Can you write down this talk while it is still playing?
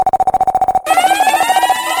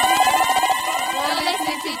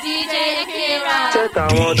Set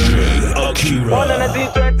I want Akira.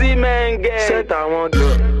 120 men gang. Set I want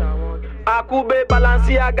Akube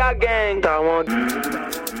Balenciaga gang. I want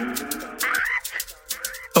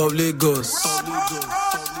of Lagos.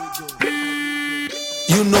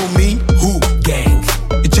 You know me, who? Gang.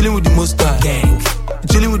 You chillin' with the Monster gang. You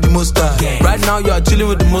chillin' with the Monster gang. Right now you are chillin'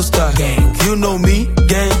 with the Monster gang. You know me,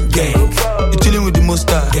 gang, gang. You chillin' with the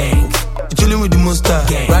Monster gang. You chillin' with the Monster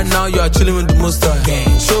gang. Right now you are chillin' with the Monster gang.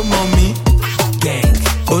 Show mommy, gang.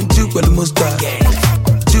 Don't you with the Monster gang.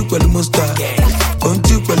 You with the Monster gang. Don't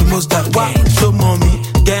you with the Monster gang. Show mommy,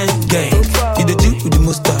 gang, gang. You the Jew with the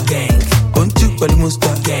Monster gang. Don't you with the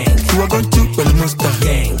Monster gang. You are going to with the Monster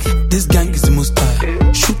gang. This gang is the Monster.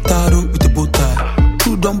 Shoot arrow with the bow tie.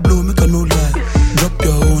 Two don't blow, make a no lie. Drop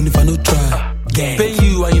your own if I no try. Gang. Pay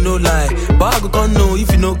you and you no lie. But I go can't know if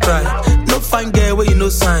you no cry. No fine girl where you no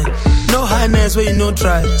sign. No highness where you no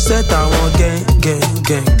try. Set I want gang, gang,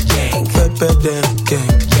 gang, gang. Pepper them, gang,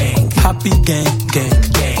 gang. Happy gang, gang,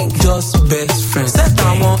 gang. Just best friends. Set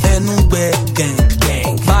I want anywhere, gang,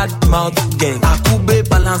 gang. Bad mouth gang. Akube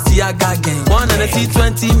Balenciaga gang.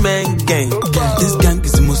 120 men gang. This gang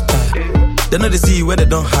is the most tight. They know they see you where they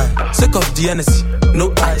don't hide. Sake of the NSC,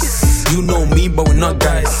 no ice. You know me, but we're not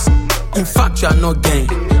guys. In fact, you are not gang.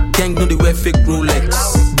 Gang know they wear fake Rolex.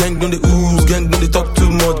 Gang know they ooze. Gang know they talk too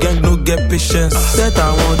much. Gang no get patience. Set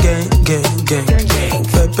I want gang, gang, gang, gang.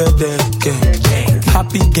 Pepper them, gang, gang.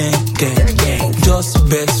 Happy gang, gang, gang. Just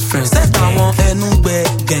best friends. Set I want anywhere,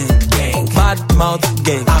 gang, gang. Bad mouth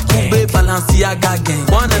gang. Akube Balenciaga gang.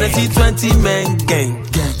 120 men gang.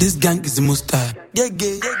 This gang is the most tight. Yeah,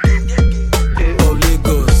 yeah, yeah, yeah.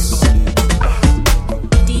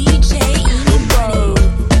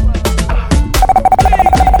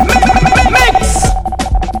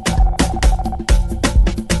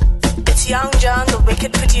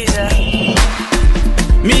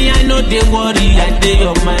 Me, I know they worry, I day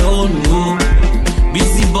of my own, no.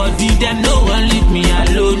 Busy body, them no one leave me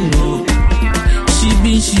alone, no. She,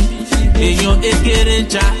 eyan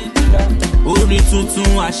ekereja. Ori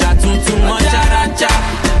tuntun, àṣà tuntun, ọjàràjà.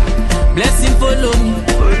 Blessing follow me,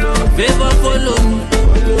 favor follow me.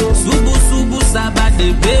 Subu subu sabade,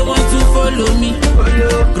 they want to follow me.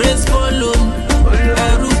 Grace follow me,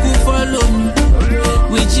 Eruku follow me.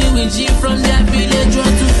 Witchy from their village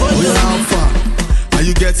want to follow me. Are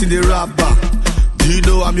you getting the rapper? Do you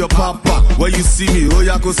know I'm your papa? When you see me, oh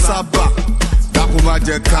ya go saba. Dakuma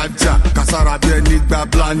je kaja, kasara bie nigba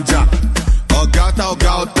blanja. Ogata,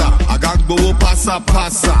 agagbowo pasa.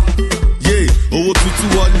 Yeah, owo tutu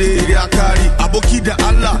wọlé ere akari. Abokida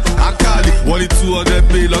Allah, akali. Wọ́n ní 200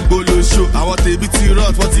 pay lọ́gbọ́lọ́ show. Àwọn tèmi ti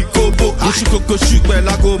rot, wọ́n ti kóbó. Oṣù kòkó ṣùgbẹ́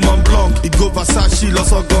lágò Mont Blanc. Ìgò Versace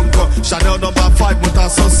lọ́sọ̀ gangan. Chanel No. 5, mo ta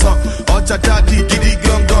sánsan. Ọjà jáde gidi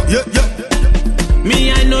gangan. Yeah.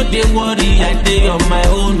 Me, I know they worry, I day on my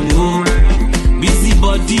own, no. Busy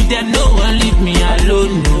body, them no one leave me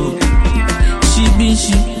alone, no.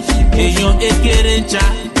 She, eyan ekereja.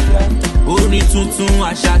 Ori tuntun,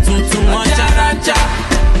 àṣà tuntun, ọjàràjà.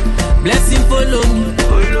 Blessing follow me,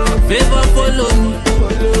 favor follow me.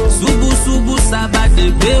 Subu sabade,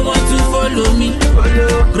 they want to follow me.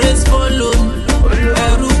 Grace follow me,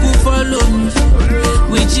 Eruku follow me.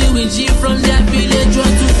 Witchy from their village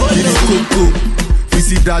want to follow me.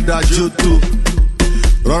 Bisi dada joto.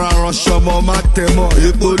 Rọra ránṣọ mọ́ má tẹ̀mọ́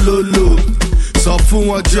epo lolo. Sọ fún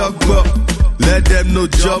wọn jọgbọ́, let them know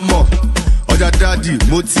jọmọ. Ọjà dádì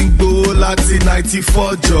mo ti ń gbowó láti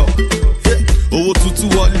 94 jọ. Owó tuntun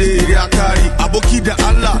wọlé ere akari. Abokida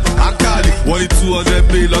Allah akali. Wọ́n ní 200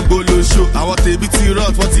 pay lọ́gbọ́lọ́ show. Àwọn tèmi ti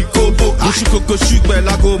rot, wọ́n ti kóbó. Oṣù kòkó ṣùgbẹ́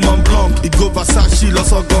lágò Mont Blanc. Ìgò Versace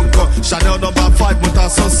lọ́sọ̀ gangan. Chanel No. 5, mo ta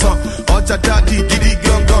sánsan. Ọjà dádì gidi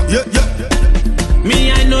gangan. Yeah.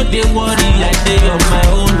 Me, I know they worry, I day on my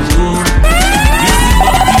own, no. Busy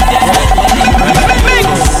body, them no one leave me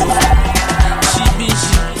alone. She,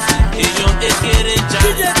 eyan ekereja.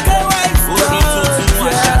 Ori tuntun,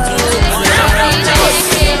 àṣà tuntun, ọjàràjà.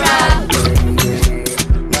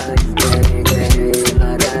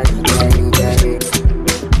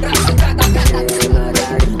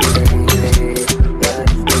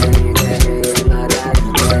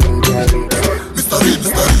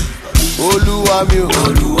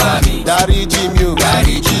 Olúwa mi, dáríjì mi o,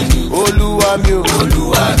 Olúwa mi o,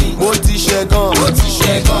 mo ti ṣẹ̀gàn,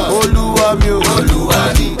 Olúwa mi o,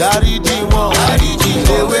 dáríjì wọn,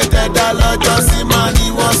 ewé tẹ̀dá lọ́jọ́ sí máa ní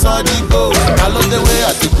wọ́n sọ dígbò. Ta ló déwé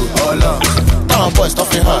àtìkù? Táwọn boys tó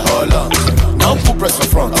fi hàn, now put press for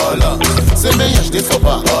front, say méyàn ṣe for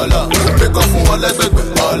back, break up fún wọn lẹ́gbẹ̀gbẹ̀,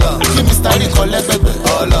 kí Mr. Rí kan lẹ́gbẹ̀gbẹ̀,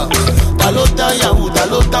 ta ló dá yahoo, ta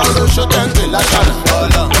ló dá olóṣó tẹ́ǹgbẹ̀ láṣàlẹ̀.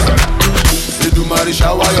 Edumare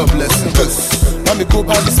shower your blessings. Mami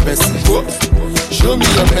this person. Show me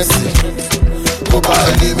your mercy. Go by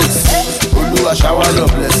enemies. Oluwa shower your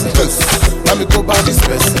blessings. Let me go by this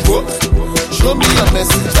person. Show me your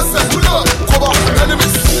mercy. Just say, go by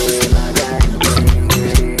enemies.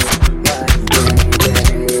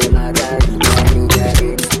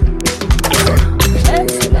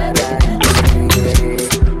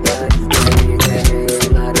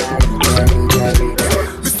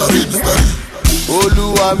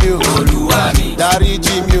 Olúwa mi,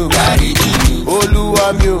 dáríjì mi o,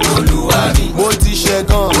 Olúwa mi o, mo ti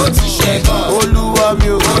ṣẹ̀gàn, Olúwa mi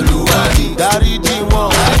o, dáríjì wọn,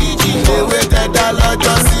 ewé tẹ̀dá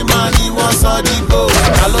lọ́jọ́ sí máa ní wọ́n sọ dígbò.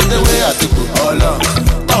 Ta ló déwé àtìkù? Ọlọ,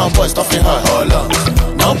 táwọn boys tó fi hàn ọlọ,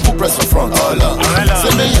 náà put press for front ọlọ, ṣé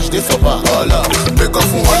méyàn ṣe for bar ọlọ, gbẹ̀gàn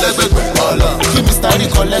fún wọn lẹ́gbẹ̀gbẹ̀ ọlọ, kí Mr. Rí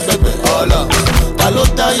kan lẹ́gbẹ̀gbẹ̀ ọlọ, ta ló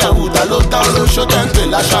dá yahoo, ta ló dá olóṣó tẹ́ ń pè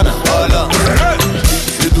láṣánà ọlọ.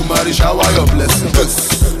 Edumare shower your blessings.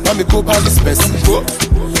 Let me go by this person.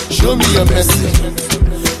 Show me your mercy.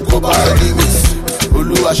 Go by enemies.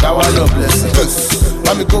 Oluwa shower your blessings.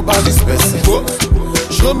 Let me go by this person.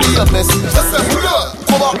 Show me your mercy.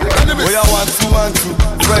 Go by enemies. We are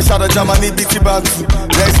 1-2-1-2. Fresh out of Germany, BT Bantu.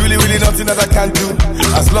 There's really nothing that I can do.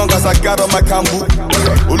 As long as I got on my cambu.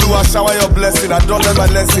 Oluwa shower your blessing. I don't learn my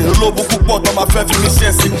lesson. Olobo púpọ̀ tó máa fẹ́ fi mi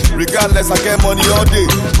ṣẹ̀sìn. Regardless, I get money all day.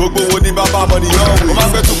 Gbogbo wo ni bàbá money always. Mo máa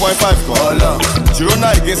gbé 2.5 kan.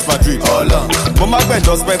 Girona against Madrid. Mo máa gbé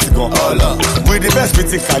endorsement kan. We the best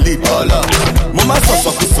beating Khalid. Mo máa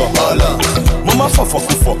sọ̀sọ̀kúsọ. Mo máa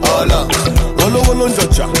fọ̀fọ̀kúfọ̀. Olówó ló ń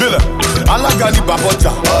jọjà. Bílẹ̀, alága ni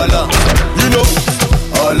bàbọ̀jà. You know.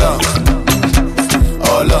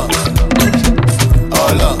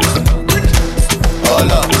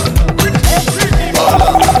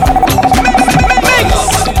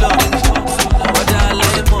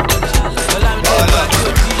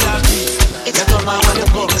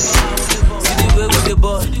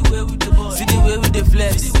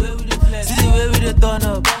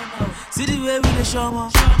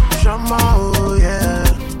 Shama, oh yeah.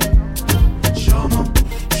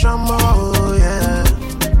 Shama, oh yeah.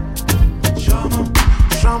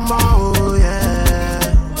 Shama, oh yeah.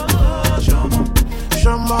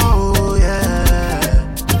 Shama, oh yeah.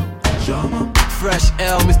 Fresh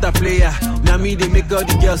L, Mr. Player. Now me they make all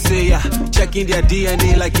the girls say yeah. Checking their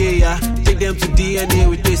DNA like yeah. Take them to DNA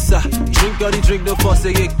with this drink all the drink, no force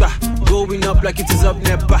a going up like it is up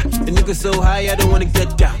never. The nigga so high I don't wanna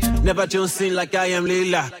get down. Never Johnson like I am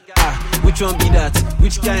Layla. Which one be that?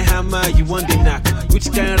 Which kind hammer you want the knock?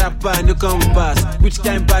 Which kind rapper no come pass? Which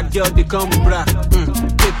kind bad girl they come bra?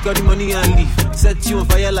 Take all the money and leave. Set you on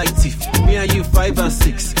fire like thief. Me and you 5 and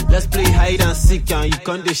 6. Let's play hide and seek and you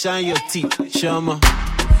can't shine your teeth. Shama.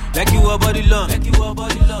 Like you a body long.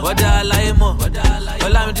 What the hell I am on?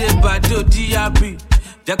 All I'm doing bad do DRP.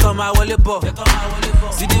 They come my wallet ball.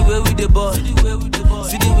 See the way we the ball. See the way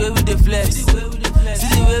we the flex. See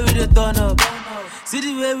the way we the turn up. See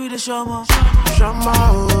the way we the shama. Shama,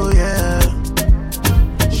 oh yeah.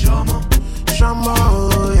 Shama,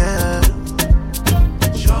 oh yeah.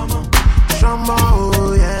 Shama,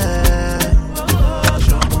 oh yeah.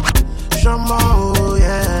 Shama, oh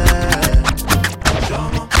yeah.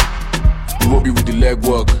 Moby with the leg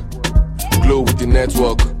work. Glow with the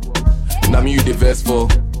network. Now me you the vest for.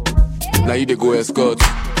 Now you the go escort.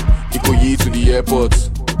 Ikoyi to the airport.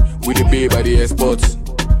 We the pay by the export.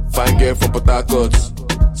 Fine girl from Port Harcourt.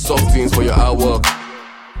 Soft things for your hard work.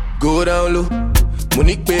 Go down low.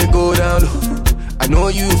 Monique pay go down low. I know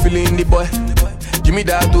you feeling the boy. Give me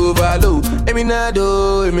that overload.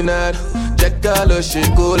 Eminado. Check out the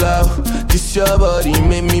shit go loud. This your body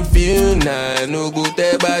make me feel nice. No go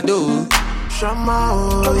te bado. Shama,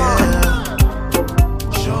 oh yeah.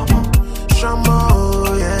 Shama,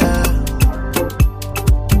 oh yeah.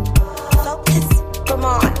 Focus, come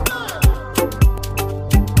on.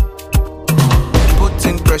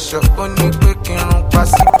 Putting pressure on me, quick and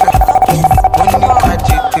pass it back. Only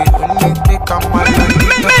agite, only pick up my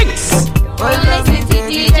mix. Listen to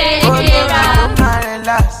DJ Akira.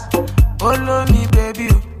 Follow me, baby.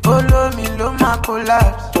 Follow me, lo ma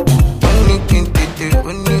collapse. Only kintete,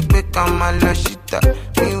 only pick up my lashita.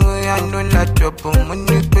 I know la trouble,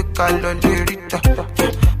 money quick a lolita.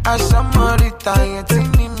 Asamorita,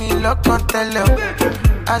 yetini mi lokan tele.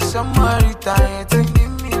 Asamorita, yetini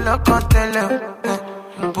mi lokan tele.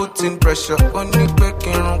 Putting pressure, only quick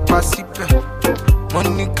and passive.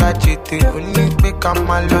 Money kajete, only quick a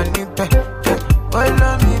maloni pe.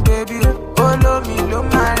 Follow me, baby, follow me, lo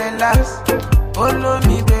ma relax. Follow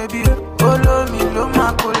me, baby, follow me, lo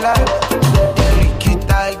ma collapse. Ricky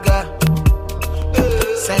Tiger.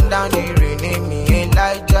 Send down the rain, name me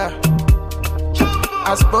Elijah.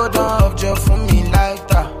 As bold of joy for me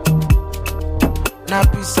lighter. Now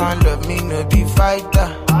peace and love, me no be fighter.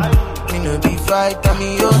 Me no be fighter,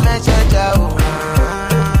 me yo message out.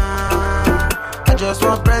 I just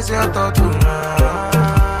want press your tattoo.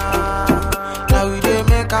 Now we dey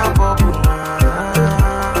make am bubble.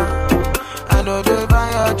 I know they buy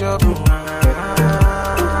your job.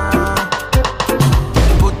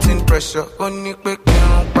 Putting pressure, only quick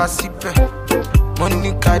and pass it.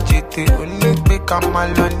 Money kajete, only quick and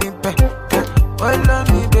maloney. Follow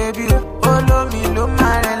me, baby. Follow me, lo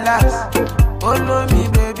my relax. Follow me,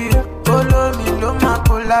 baby. Follow me, lo my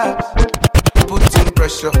collapse. Putting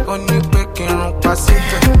pressure, only quick and pass it.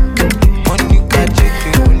 Money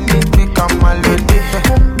kajete, only quick and maloney.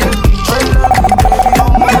 Follow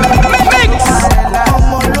me, baby.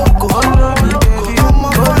 I'm a loco. Follow me, baby.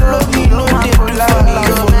 Follow me, no dey play me.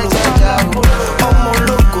 I'm a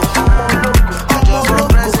loco.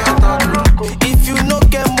 If you no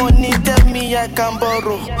get money, tell me I can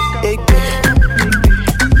borrow.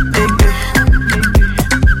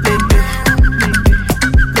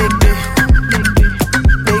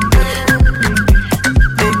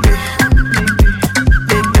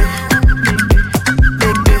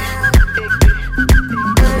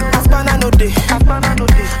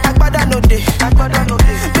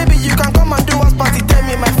 Baby, you can come and do us party. Tell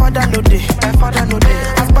me my father no day. Aspana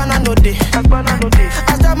no day.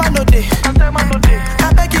 Asdama no day.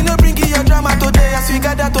 I beg you no bring your drama today as we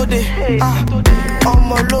gather today.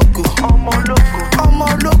 I'm a loco.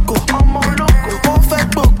 Wọ́n fẹ́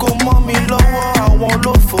gbogbo mọ́ mi lọ́wọ́ àwọn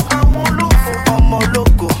olófò. I'm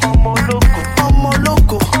a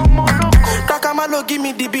loco. Takamalo give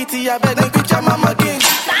me the beat, I beg me picture mama again.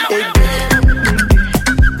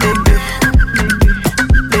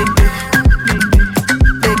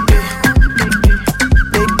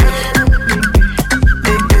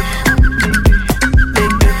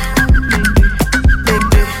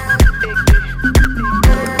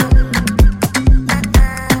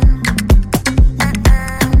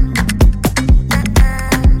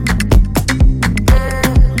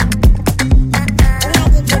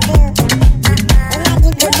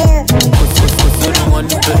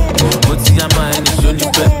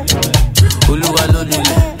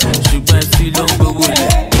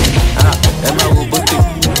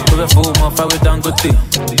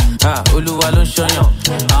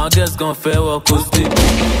 Gon' fẹ́ wọ kóstì.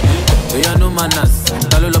 Èèyàn no manners,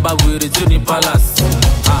 ta ló lọ bá wèrè tí ó ní palace.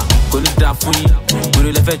 Kò ní dà fún yín,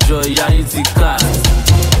 wèrè lẹ́fẹ̀ẹ́ jọ ìyá yín ti ká.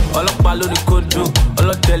 Ọlọ́pàá ló ní kóńdó,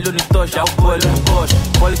 ọlọ́dẹ ló ní touch, àwùjọ ló ní bush,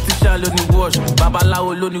 politician ló ní wash,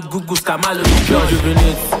 babaláwo ló ní google, scammer ló ní church.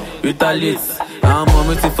 Juvenate, retaliate, àwọn ọmọ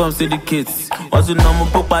mi ti form syndicate. Wọ́n ti nà ọmọ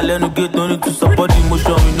pópa lẹ́nu gate, no need to support the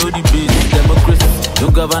motion, we know the base. Democracy, no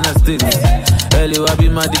governor state, ẹ lè wá bí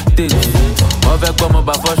má dictate. Wọ́n fẹ́ gbọ́ ọmọ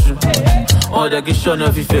bá fọ́ṣù, wọ́n dẹ̀ kí ṣọ́nà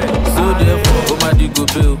fífẹ́. So therefore, ó má di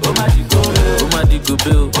gòbé o, ó má di gòbé o, ó má di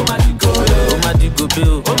gòbé o, ó má di gòbé o, ó má di gòbé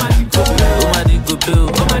o, ó má di gòbé o, ó má di gòbé o,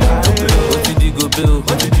 ó má di gòbé o, ó ti di gòbé o,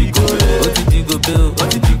 ó ti di gòbé o, ó ti di gòbé o, ó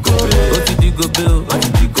ti di gòbé o, ó ti di gòbé o, ó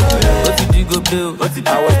ti di gòbé o, ó ti di gòbé o, ó ti di gòbé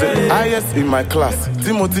o. I was the highest in my class.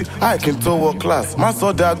 Timothy, I can tower class. My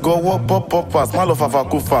soda go walk pop pass. My love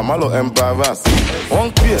fafakufa, my love embarrass.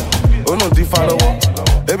 One clear, oh no di follow.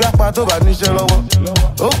 Ebi apá tó bá níṣẹ́ lọ́wọ́,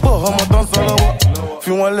 ó pọ̀ ọmọ tó ń sọ lọ́wọ́,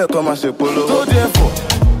 fi wọ́n lẹ́ẹ̀kan máa ṣe polówó. Tó díẹ̀ fọ̀,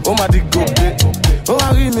 ó máa di gòkè, ó wá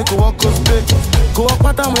rí mi kò wọ́ kóṣpé, kò wọ́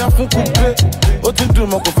pátá mo yá fún kúpé, ó ti dùn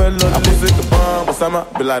mọ́ kò fẹ́ lọ nílé. Àpòsí ìbọn Osama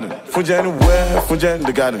Bin Laden, fún jẹ́ anywhere, fún jẹ́ in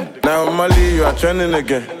the garden. Now Mali, you are trending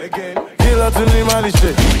again. Kí ló tún ní Mali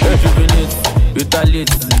ṣe? Juvenate,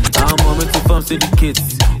 retaliate, àwọn ọmọ mi ti form syndicate.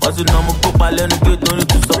 What's the number for Paleno gate? No need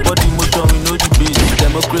to support the motion, we know the beat.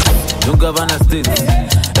 Democracy, no governor state.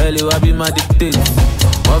 Early will be my dictate.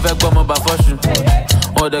 Wọ́n fẹ́ gbọ́ ọmọ bá fọ́ṣù,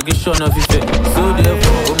 wọ́n dẹ̀ kí ṣọ́nà fífẹ́. So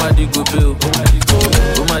therefore, ó má di gòbé o, ó má di gòbé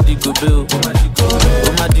o, ó má di gòbé o, ó má di gòbé o,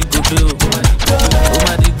 ó má di gòbé o, ó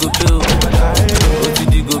má di gòbé o, ó ti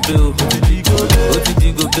di gòbé o, ó ti di gòbé o, ó ti di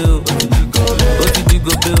gòbé o, ó ti di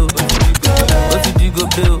gòbé o, ó ti di gòbé o, ó ti di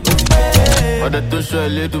gòbé o. Ọ̀dẹ̀ tó ṣọ́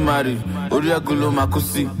Elédùmarè, orí ẹ̀gún ló máa kú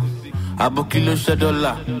sí. Àbókí ló ṣẹ́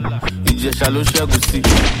dọ́là, Ìjẹ̀ṣà ló ṣẹ́gun sí.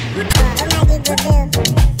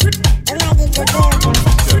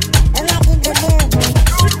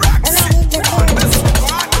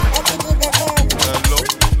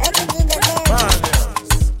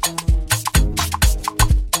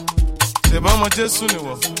 Ṣèbá ọmọ Jésù ni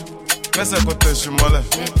wọ̀, gbẹ́sẹ̀ kò tẹ̀sí mọ́lẹ̀.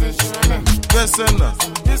 Gbẹ́sẹ̀ náà,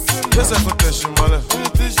 gbẹ́sẹ̀ kò tẹ̀sí mọ́lẹ̀.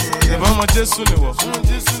 Ṣèbá ọmọ Jésù ni wọ̀,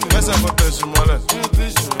 gbẹ́sẹ̀ kò tẹ̀sí mọ́lẹ̀.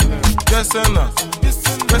 Gbẹ́sẹ̀ náà,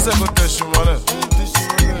 gbẹ́sẹ̀ kò tẹ̀sí mọ́lẹ̀.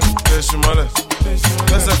 Tẹ̀sí mọ́lẹ̀.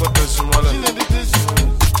 Gbẹ́sẹ̀ kò tẹ̀sí mọ́lẹ̀.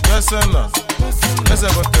 Gbẹ́sẹ̀ náà. Gbẹ́sẹ̀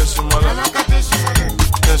kò tẹ̀sí mọ́lẹ̀.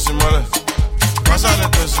 Tẹ̀sí mọ́lẹ̀. Máṣáálẹ̀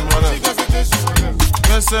tẹ̀sí mọ́lẹ̀.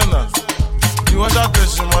 Gbẹ́sẹ̀ náà. Ìwọ ṣá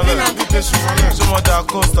tẹ̀sí mọ́lẹ̀. Ṣọmọdé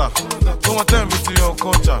àkọ́sà. Kó wọn tẹ̀ mí ti yan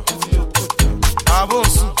kọ́ńtà.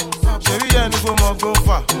 Àbòsùn. Ṣèrí yẹn ni kò mọ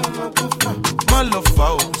gófà. Má lọ fà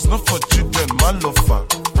o, it's not for children, má lọ fà.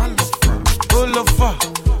 Ó lọ fà,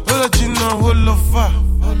 ó lọ jìnnà, ó lọ fà.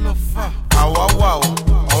 Àwa wà o,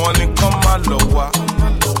 àwọn nìkan má lọ wá.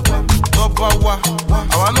 Tó bá wá,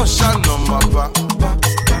 àwa náà ṣàna máa bá.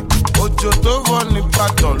 Òjò tó rọ̀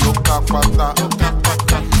nígbàdàn ló ka pátá.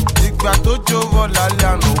 Ìgbà tó jó rọ̀ lálẹ́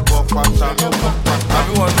àná ó bọ́ pátá.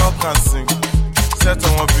 Àbí wọn náà kàn sing, sẹ́tọ̀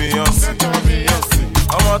wọn Beyoncé.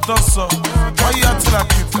 Ọmọ tó sọ, why you acting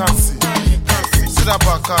like you can't see? See that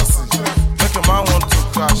back see, make a man want to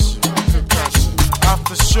crash.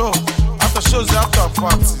 After shows is after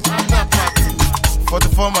party.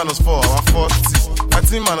 44 minus 4, I'm 40.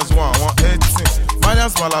 19 minus 1, I'm 18.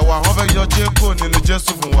 Finance Malawa, over your J-Code, in the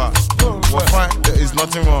Jesu Funwa. Well, fine, there is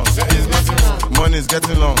nothing wrong. Money is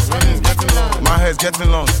getting long. My hair is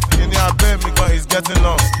getting long. In your bed, me gun is getting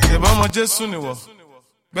long. The Bama Jesu Niwa.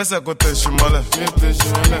 Gbẹ́sẹ̀ kò tẹ̀sí mọ́lẹ̀.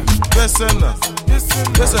 Gbẹ́sẹ̀ náà.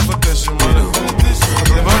 Gbẹ́sẹ̀ kò tẹ̀sí mọ́lẹ̀.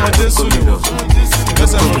 Ìbá ọmọ Jésù ni wọ̀.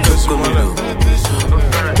 Gbẹ́sẹ̀ kò tẹ̀sí mọ́lẹ̀.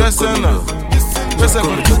 Gbẹ́sẹ̀ náà. Gbẹ́sẹ̀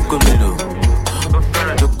kò tẹ̀sí mọ́lẹ̀.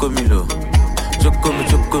 Chocomilo.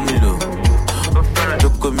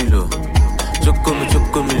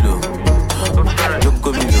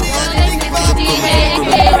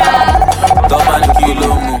 Tọ́ba ní kí ló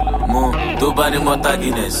mú, tó bá ní mọ́tà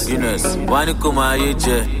Guinness. Wá ní kó máa yé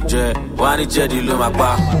jẹ, wá ní jẹ́dí ló máa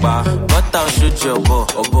pa. Bọ́tà oṣooṣi ọ̀bọ̀,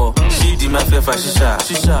 ṣídìí máa fẹ́ fa ṣíṣà.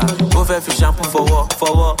 Ó fẹ́ fi shampoo fọwọ́,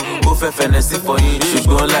 ó fẹ́ fẹ̀nẹ́sì fọyín.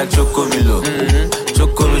 Ṣùgbọ́n like Chocomilo,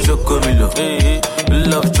 Chocomilo,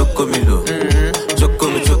 love Chocomilo,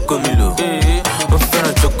 Chocomilo. Ó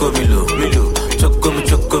fẹ́ràn Chocomilo,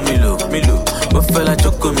 Chocomilo. Ó fẹ́ la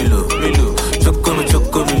Chocomilo,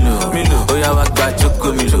 Chocomilo. Ó yá wá gba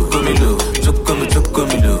Chocomilo.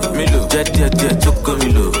 Jẹ́ díẹ̀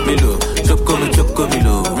Chocomilo.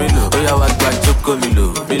 Ó yá wá gba Chocomilo.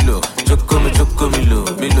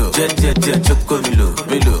 Jẹ́ díẹ̀ Chocomilo.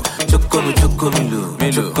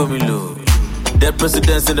 Dead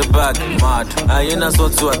presidents in the back, mad. Hyenas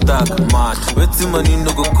want to attack, mad. Waiting money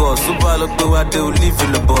no go cost. Super look the way they will live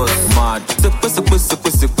in the bus, mad. Sepe,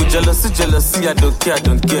 jealousy, I don't care,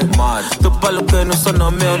 mad. Topa look no son no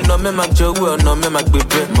me ma jowe, no me ma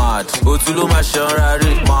gbebe, mad. Otulo ma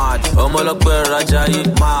shanrari, mad. Omolope rajayi,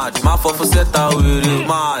 mad. Ma for set awiri,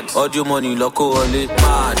 mad. Audio money loko wole,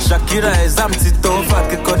 mad. Shakira exam ti ton fa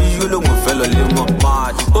ke kodi yolo mo fe lo le mo,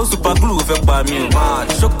 mad. O super glue fe pa mi, mad.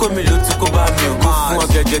 Chocomilo ti ko ba mi. Mad,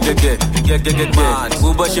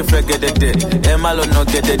 who bush your friend get it? Emalo no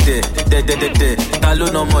get it, Talo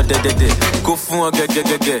no more dead. Go for get.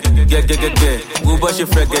 Who bush your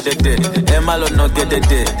friend get it? Emalo no get it,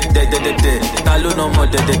 Talo no more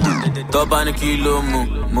dead. Tobani kilo mo,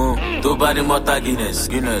 Tobani mota Guinness.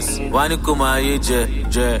 Wani kuma ye je,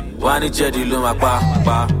 Wani jedi lo ma pa.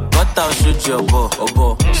 Bọ́tà oṣooṣi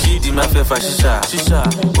ọ̀bọ̀, ṣídìí máa fẹ́ fa ṣíṣà.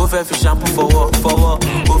 Ó fẹ́ fi shampoo fọwọ́,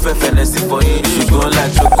 ó fẹ́ fẹ̀nẹ́sì fọyín. Ṣùgbọ́n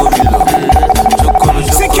like Chocomilo.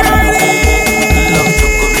 Security! Love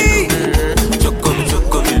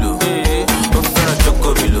Chocomilo. Ó fẹ́ràn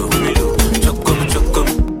Chocomilo.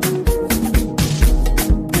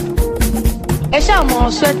 Ẹ ṣáà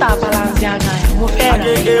mọ sweater Balenciaga yẹn, mo fẹ́ rà.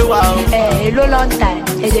 Èló ló ń ta ẹ̀?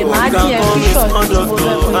 Èdè máa dín ẹ̀ fi ṣọ́ọ̀tì tí mo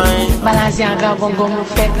fẹ́ fún yín. Balenciaga gangan mo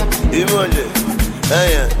fẹ́. Ìmọ̀lẹ̀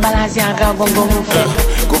Balenciaga gangan mo fẹ́.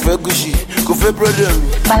 Kò fẹ́ Gucci, kò fẹ́ problem.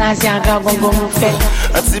 Balenciaga gangan mo fẹ́.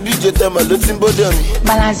 Àti bí jẹta màá ló ti ń bọ́dọ̀ mi.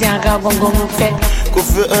 Balenciaga gangan mo fẹ́. Kò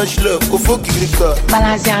fẹ́ Angela, kò fẹ́ Kirika.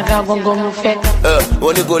 Balenciaga gangan mo fẹ́.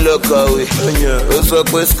 Wọ́n ní kò lọ kàwé. Ó sọ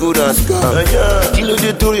pé school na scam. Kí ló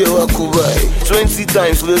dé torí ẹ̀ wá kú báyìí? 20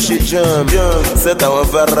 times ló ṣe jam. Set àwọn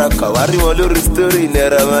Faraka, wá rí wọn lórí story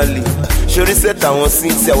Naira Marley. Ṣorí set àwọn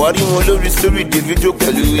Cynthia, wá rí wọn lórí story Davido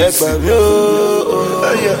pẹ̀lú ẹgbà mi.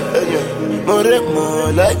 Mo rẹ̀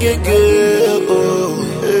mọ̀ lágége.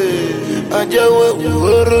 Ajẹ́wọ́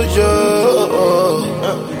ìwúrò jọ.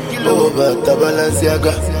 Owó bàtà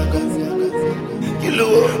Balenciaga.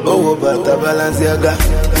 Owó bàtà Balenciaga.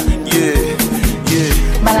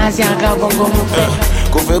 Balenciaga gangan mo fẹ́.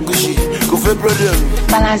 Kò fẹ́ Gucci, kò fẹ́ brother mi.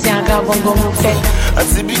 Balenciaga bongo mo fẹ́.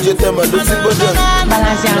 Àti bí jẹ tẹ́mà ló ti gbọ́dọ̀ mi.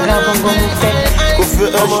 Balenciaga bongo mo fẹ́. Kò fẹ́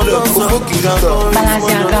ẹ̀ṣọ́ kò fẹ́ kìrìkà.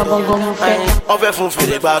 Balenciaga bongo mo fẹ́. Ọbẹ̀ fún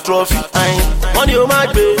fèrè gba trọ́fì. Wọ́n ní o máa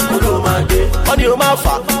gbé, olóò máa gbé. Wọ́n ní o máa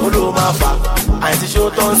fà, olóò máa fà. Àìsí ṣó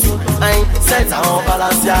tán sí. Sẹ́ẹ̀tì àwọn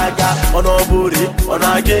Balenciaga, ọ̀nà òbòrè, ọ̀nà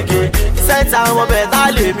agége. Sẹ́ẹ̀tì àwọn bẹ̀ẹ̀ta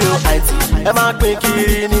lèmi ò àìtì. Ẹ máa pín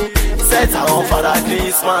kiri ní. Sẹ́ẹ̀tì àwọn fada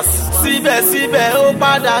Christmas. Síbẹ̀síbẹ̀ ó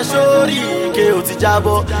padà sórí ike ò ti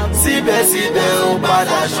jábọ́. Síbẹ̀síbẹ̀ ó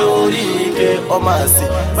padà sórí ike ọmọ àsì.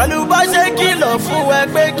 Pẹ̀lú bá ṣe kìlọ̀ fún ẹ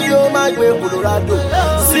pé kí o má gbé Colorado.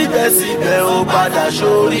 Síbẹ̀síbẹ̀ ó padà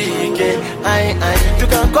sórí ike. You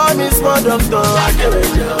can call me small doctor.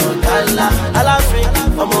 Akéwèjẹ ọ̀gá ńlá. Aláàfin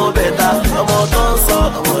ọmọ bẹ̀ta ọmọ tó ń sọ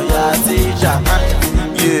ọmọ ìyá àti ìjà.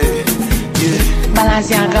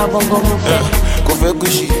 Balenciaga bongo mo fẹ́. Kò fẹ́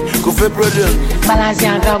Gucci, kò fẹ́ brother mi.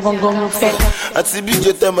 Balenciaga bongo mo fẹ́. Àti bí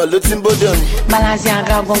jẹ tẹ́mà ló ti ń bọ́dọ̀ mi.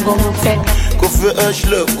 Balenciaga bongo mo fẹ́. Kò fẹ́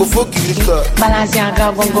ẹ̀ṣọ́ kò fẹ́ kìrìkà. Balenciaga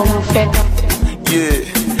bongo mo fẹ́.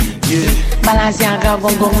 Balenciaga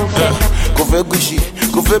bongo mo fẹ́. Kò fẹ́ Gucci,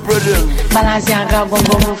 kò fẹ́ brother mi. Balenciaga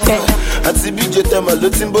bongo mo fẹ́. Àti bí jẹ tẹ́mà ló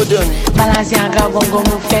ti ń bọ́dọ̀ mi. Balenciaga bongo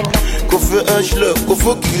mo fẹ́. Kò fẹ́ ẹ̀ṣọ́ kò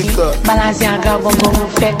fẹ́ kìrìkà. Balenciaga bongo mo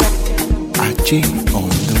fẹ́. Achi on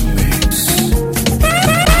the mix.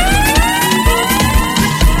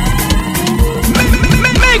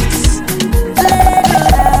 Mix.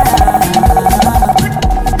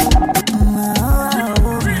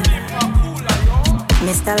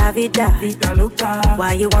 Mr. La Vida,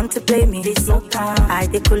 why you want to play me? I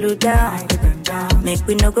dey cool you down. Make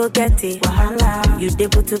we no go get it. You dey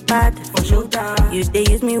put to bad. You dey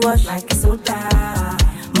use me wash like a soda.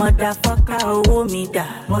 Motherfucker, oh me da.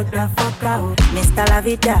 Motherfucker, oh. Mr. La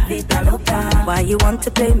Vida, why you want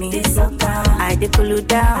to play me? I dey cool you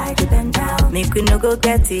down. Make we no go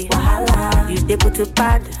get it. You dey put to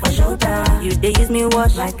bad. You dey use me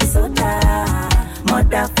wash like a soda.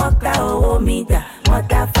 Motherfucker, oh me da.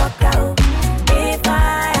 Motherfucker, oh. If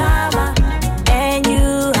I hammer and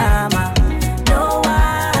you hammer, no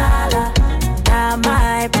wahala, na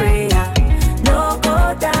my prayer. No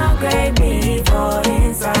go downgrade me for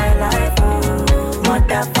inside life, oh.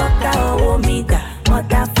 Motherfucker, oh me da.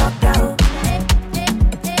 Motherfucker, oh.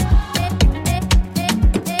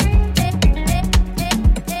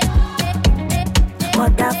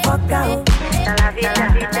 Motherfucker, oh. Mr. La Vida,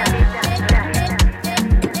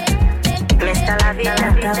 Mr. La Vida,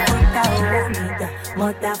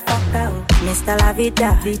 motherfucker, oh. Mr. La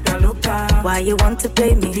Vida, why you want to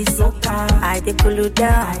play me? I dey cool you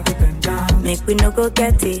down. Make we no go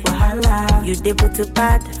get it. You dey put to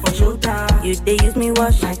bad. You dey use me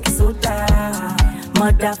wash like a soda.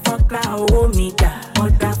 Motherfucker, oh me da.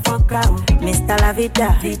 Motherfucker, oh. Mr. La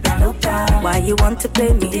Vida, why you want to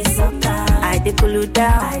play me? I dey cool you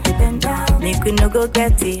down. Make we no go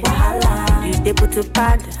get it. You dey put to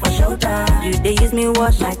bad. You dey use me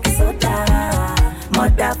wash like a soda.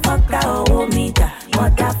 Motherfucker, oh me da.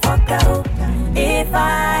 Motherfucker, oh. If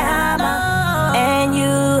I hammer and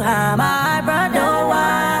you hammer, my brother, no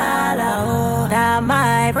wahala, oh. That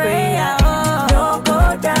my prayer, oh. Don't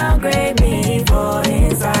go downgrade me for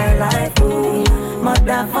inside life, oh.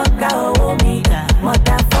 Motherfucker, oh me da.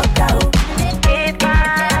 Motherfucker, oh. If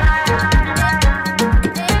I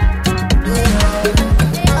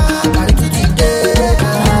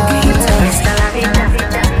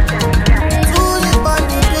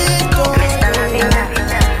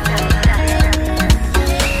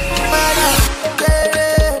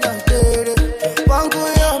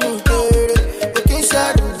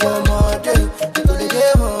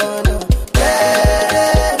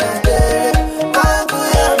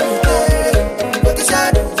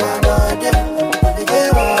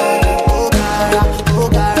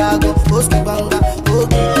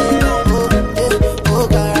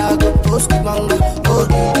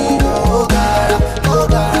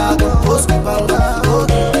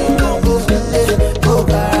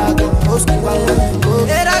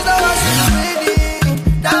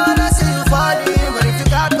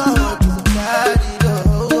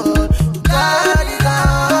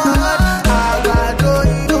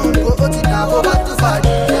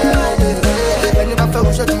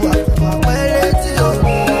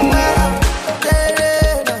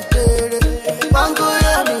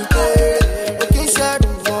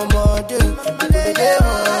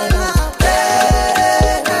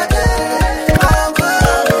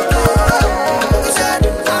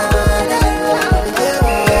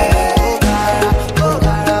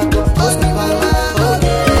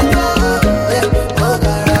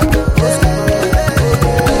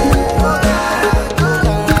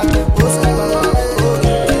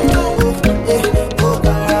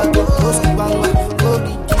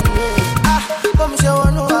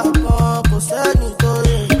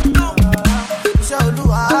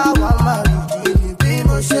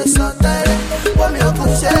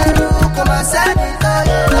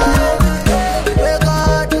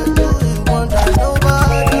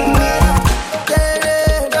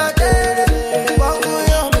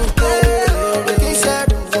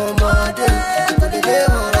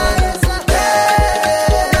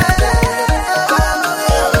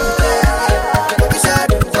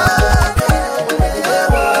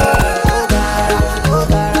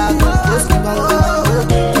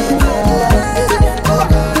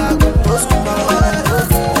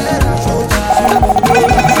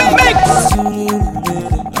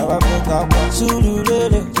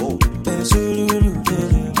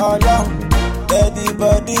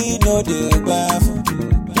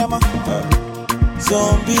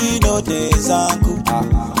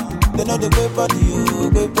the great body, oh,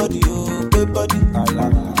 great body, oh, great body.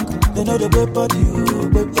 They know the great body, oh,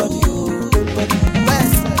 great body, oh, great body.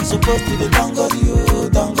 You supposed to be thank God, oh,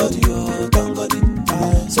 thank God, oh, thank God.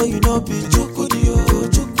 So you know be chukudi, oh,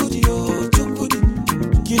 chukudi, oh, chukudi.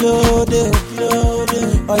 Kilo de,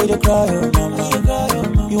 why you dey cry, oh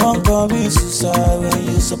mama? You won't call me suicide when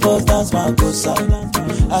you supposed dance my good side.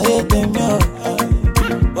 I hate them, yo.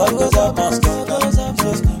 What goes up must come.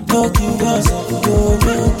 No kill yourself, no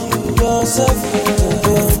kill yourself.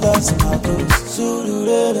 Don't dance my good.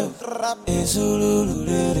 Sululele,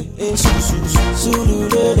 sululele,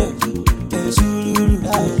 sululele,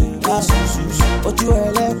 sululele, ojú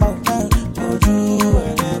ẹlẹ́pà, ojú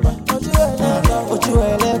ẹlẹ́pà, ojú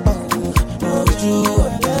ẹlẹ́pà, ojú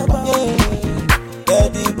ẹlẹ́pà.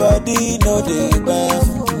 Everybody know the best.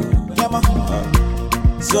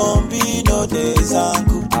 Zombie know the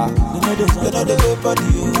zanku. They know the great body,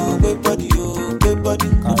 oh, great body, oh, great body.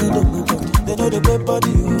 They know the great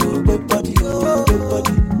body, oh, great body, oh, great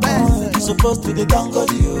body. You supposed to be thank God,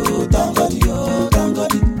 oh, thank God, oh, thank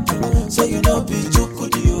God. So you know be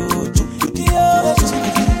chukudi, oh, chukudi, oh,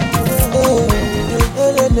 chukudi.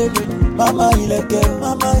 Mama ileke,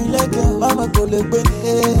 mama kolekwe.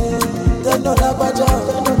 They know that baja.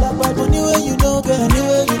 Anyway you know get,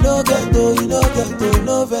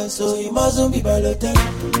 no verse. So you mustn't be balloting.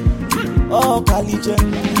 Oh, Kaliche,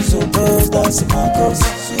 suppose that's my cause.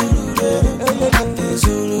 Sululele,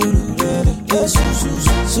 sululele,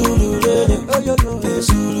 sululele,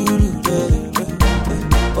 sululele.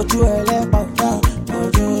 Ojú ẹlẹ́pà,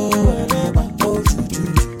 ojú ẹlẹ́pà,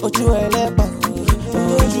 ojú ẹlẹ́pà,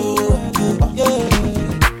 ojú ẹlẹ́pà.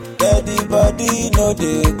 Everybody know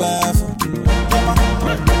the bath.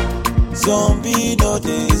 Zombie know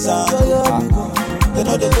the sound. They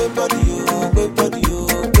know the great body, oh, great body, oh,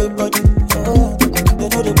 great body. They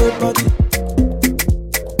know the great body.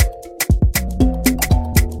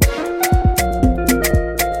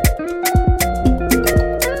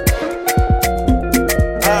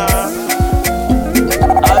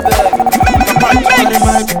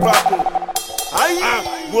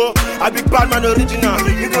 I be bad man original.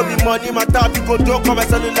 You go be money, my tap, you go don't come my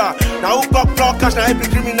cellular. Now who got clock cash, now you be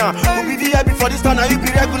criminal. Who be VIP for this time, now you be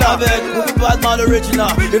regular. Who be bad man original.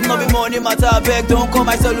 If not be money, my tap, don't call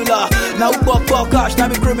my cellular. Now who got clock cash, now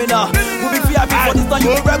be criminal. Who be VIP for this time,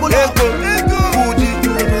 you be regular. Fuji,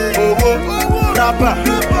 Owo, Rapper,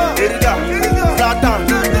 Erida, Satan,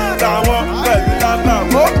 Tawon, Lamba,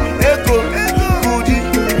 Eko, Fuji,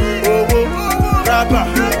 Owo, Rapper,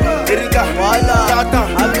 Erida, Satan,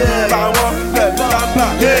 Tawon, Lamba.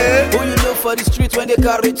 Who you know for the street when they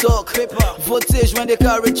carry talk? Voltage when they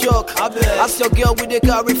carry chalk. Ask your girl when they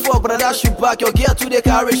carry fuck, but I shoot back your girl to they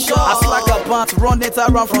carry shot. I slack her pants, run it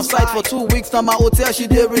around from site for 2 weeks. Now my hotel she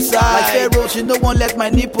dey reside. Like Pharaoh, she no one let my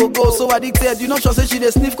nipple go. So addicted, you know she say she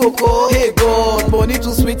dey sniff cocoa. Hey God, money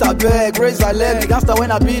too sweet I beg. Raise her leg, gangster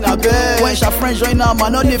when I be in a bed. When she friends join her,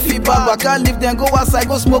 man, no they feedback. But I can't leave them, go outside,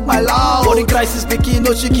 go smoke my loud. Body crisis speaking,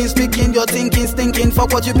 no chicken speaking. Your thinking, stinking,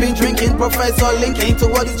 fuck what you been drinking. Professor linking to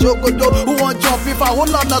what is your good do. Who want jump if I hold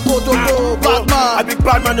up na go do do. Batman, I be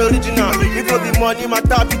bad man original. If you be money, my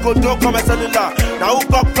tap, you go don't come my cellular. Now who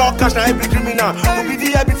got clock cash, now you be criminal. Who be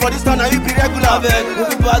VIP for this time, now you be regular. Who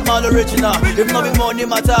be bad man original. If not be money,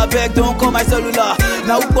 my tap, don't call my cellular.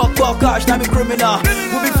 Now who got clock cash, now be criminal.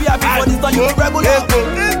 Who be VIP for this time, you be regular.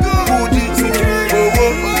 Fuji, Owo,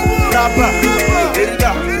 Rapper,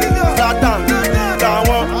 Erida, Satan,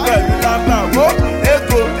 Tawon, Lamba,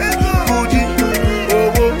 Eko, Fuji,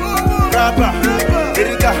 Owo, Rapper,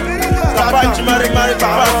 Erida, Satan,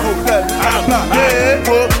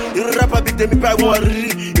 Irú rapper bí tèmi bá wọ́n rí.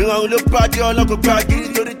 Ìran ló bá jẹ́ ọlọ́kọ̀ gba gírí.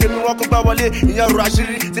 Torí tèmi wọ́n kó bá wọlé, ìyẹn rọ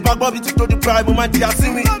àṣírí. Tí bá gbọ́ bí ti tó di prime, mo máa di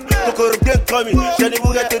àsíwì. Kòkòrò gbé nǹkan mi, ṣe ni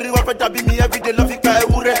wúrẹ́ torí wọ́n fẹ́ dàbí mi everyday lọ́ fi gba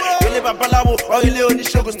ewúrẹ́. Ilé babaláwo, ọ ilé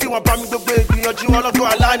oníṣègùn tí wọ́n bá mi gbogbo ìgbìyànjú wọn lọ́gọ́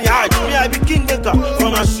aláàní. Me I be king maker,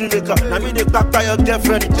 from a shoemaker. Na me dey back by your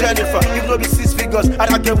girlfriend Jennifer. If no be 6 figures, I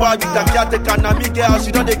don't get why you da caretaker. Na me get house,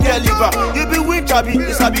 you don't dey get liver. You be winch, I be,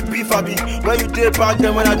 this I be beef, I be. When you dey back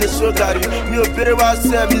then when I dey so carry. Me ò bèrè wá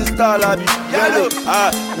sẹ́, Mr. Labi. Yellow,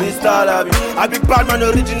 Mr. Labi. I be bad man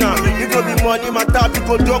original. If no be money, my tap, you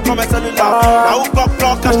go don't come my cellular. Now who got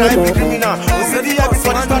clock cash, now you be criminal. Who say the happy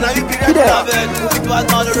for this time, now you be regular. Who be bad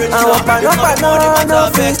man original. If not be money, my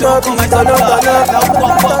tap, don't call my cellular. Now who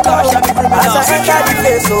got clock cash, now be criminal. As I enter the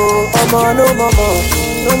place, oh, no more.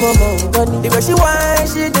 The way she whine,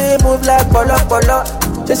 she dey move like polo.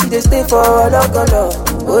 So she dey stay for a long.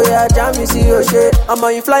 Oh yeah, jam me see your shit. I'm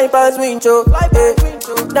on you flying past window. Hey,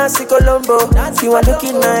 Dancing Colombo. You are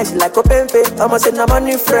looking nice like Openpe. I'ma say na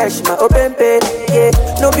money fresh, my Openpe. Yeah,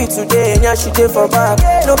 no be today, nya she dey for back.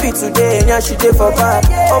 No be today, nya she dey for back.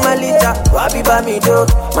 Oh my lita, wabi ba mi do.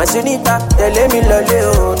 My sunita, tell me lole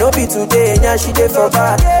oh. No be today, nya she dey for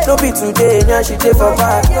back. No be today, nya she dey for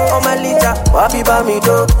back. Oh my lita, wabi ba mi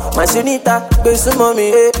do. My sunita, be some mommy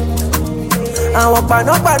eh. I want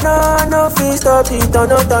pano, no feel stop it, turn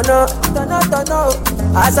up.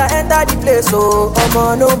 As I enter the place, oh,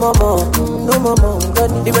 no more.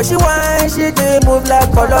 The way she whine, she dey move like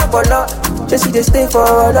color. She dey stay for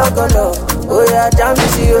color. Oh yeah, jam me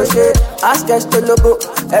see your shit. Ask Estolobo,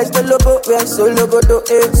 where solo go do,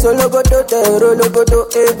 Estolobo,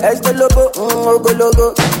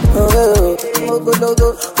 ogologo.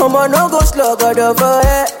 No go slug out of her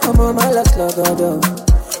head, my last slug out of.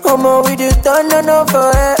 We do turn on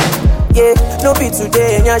over it. Yeah, no be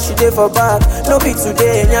today, nya she dey for back. No be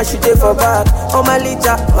today, nya she dey for back. Oh my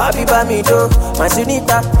lita, wabi ba mi do. My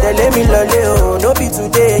sunita, tell me lole oh. No be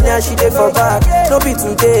today, nya she dey for back. No be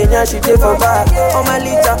today, nya she dey for back. Oh my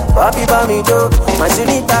lita, wabi ba mi do. My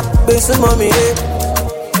sunita, be some mommy eh.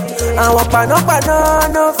 I want pano,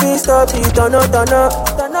 no feel stop it, turn up.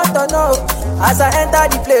 As I enter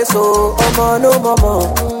the place, oh, no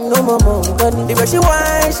more. The way she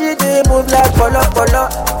whine, she dey move like color.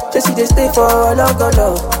 She dey stay for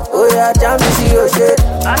color. Oh yeah, jam me see your shit.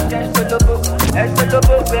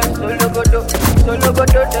 Estolobo,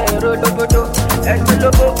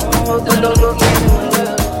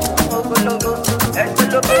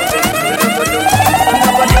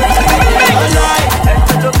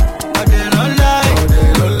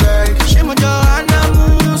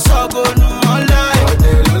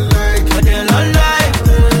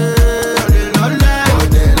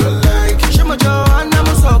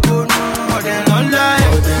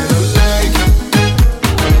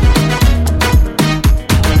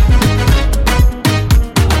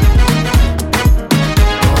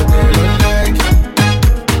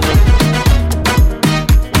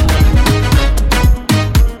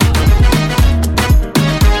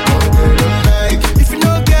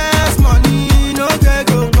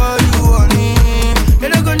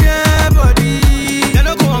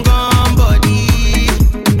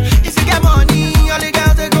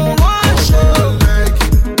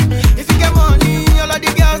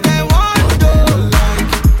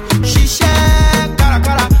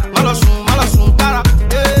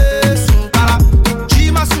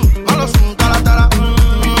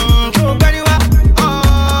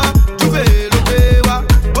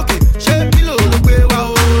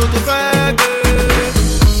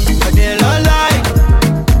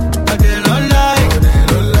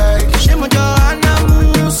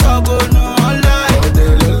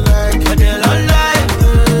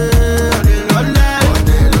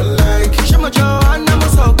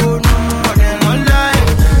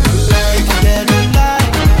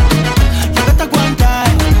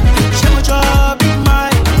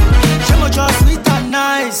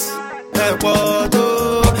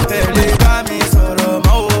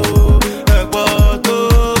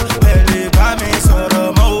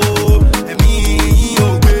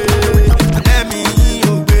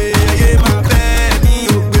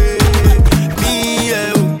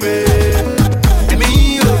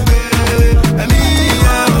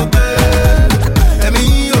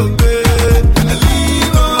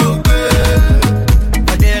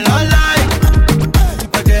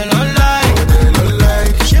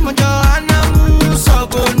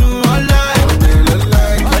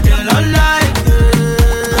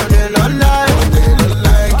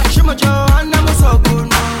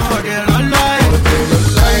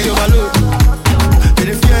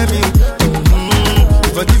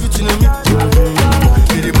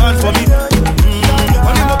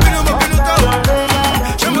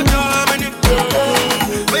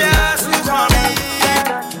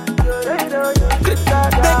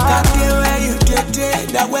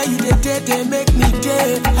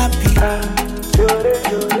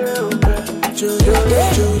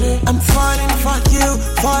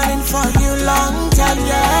 falling for you long time,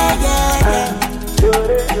 yeah.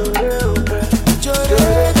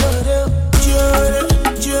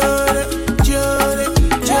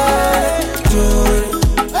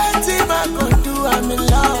 I'm in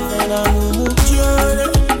love and I'm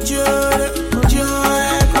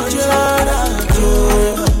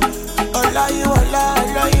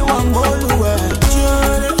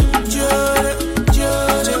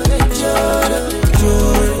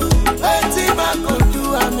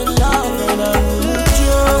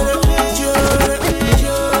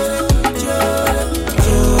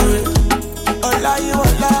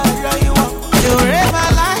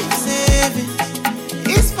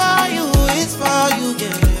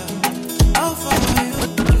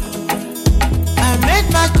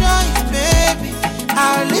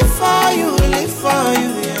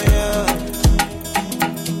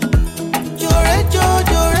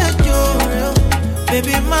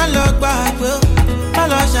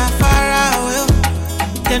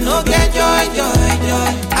they no get joy.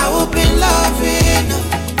 I will be loving.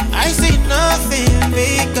 I see nothing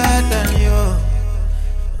bigger than you,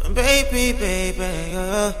 baby.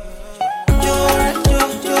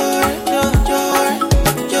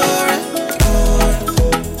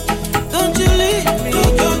 Don't you leave me,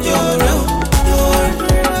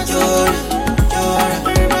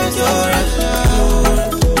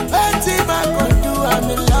 anything I could do, I'm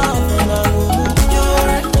in love and I'm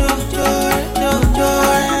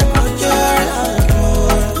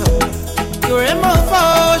you're in my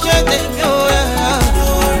phone, you're in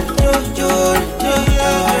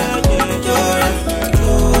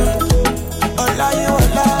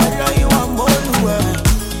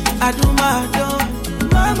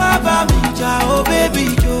oh baby,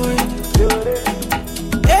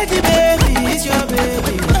 hey baby, it's your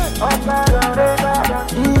baby.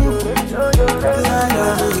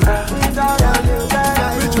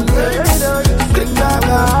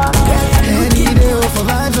 Any day for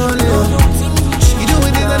vibes only. You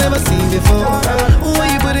doing things I never seen before. When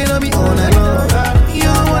you put it on me all night long,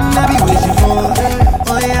 you're the one I be waiting for.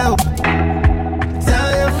 Oh yeah. Tell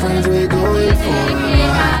your friends we're going for a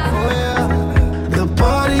ride. Oh yeah. The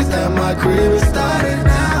parties at my crib is starting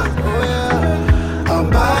now. Oh yeah. Our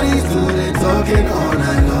bodies do the talking all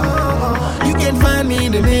night long. You can find me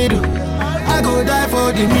in the middle. I go die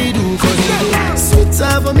for the middle. Cause it's sweet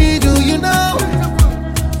time for me, do you know?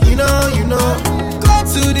 You know. Go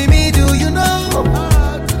to the middle, you know.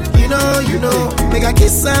 You know. Make a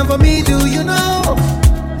kiss time for me, do you know?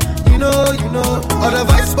 You know. All the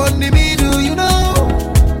vibes on the middle, you know.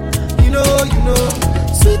 You know.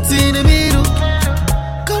 Sweet in the middle.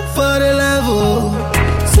 Come for the level.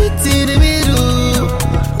 Sweet in the middle.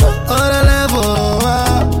 On the level.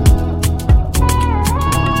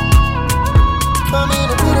 Come in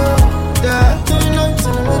the middle. Yeah. Turn up to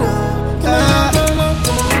the middle. Yeah.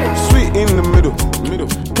 Sweet in the middle.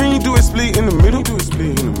 Can you do a split in the middle?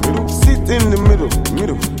 Sit in the middle.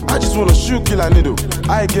 I just wanna shoot kill a needle.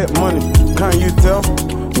 I get money, can you tell?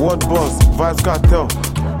 What boss, Vice Cartel.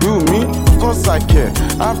 You, me, of course I care.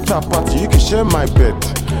 After party, you can share my bed.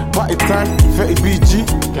 Party time, 30 BG.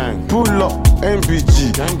 Pull up,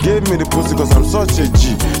 MBG. Gave me the pussy cause I'm such a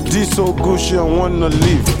G. D so good, she don't wanna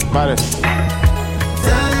leave. Paris.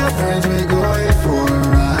 Tell your friends we're going for a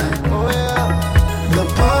ride. Oh yeah. The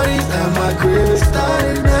parties at my crib is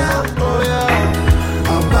starting now. Oh yeah.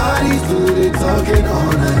 Our bodies do the talking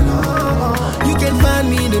all night long. You can find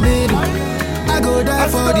me in the middle. I go die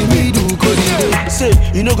for the middle. Say,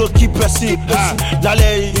 you know go keep pressing.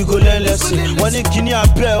 Dale, you go learn lesson. When you kini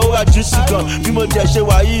abe, oh I juicy gun. Be more dash,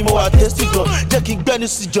 why you more tasty gun. Jacking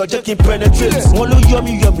benefits, jacking penetrates. One low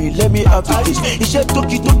yummy, let me have this. He said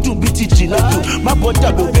Toki don't do BTG like my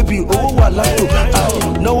brother, baby, oh I like you.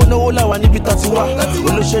 No, la one bit at you.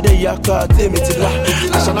 Olo shade yaka, tell me to la.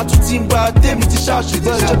 I shall not to timba, tell me to shash.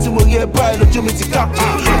 But Jatimo here by the Jimmy Cap.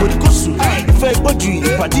 But the Kusu, if I bought you,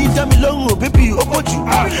 if I did damn long, baby, oh what you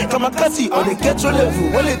are. Come on, Cassie, on the get your level.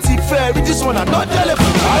 Well, it's fair, with this one, I'm not the level.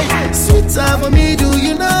 Sweet time for me, do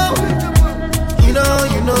you know? You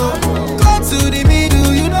know. Go to the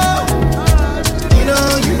middle, you know. You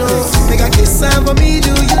know. Make a kiss time for me, do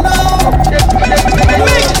you know? All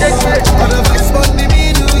the vibes for the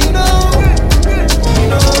middle, you know.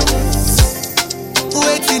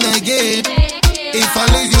 Waiting again. If I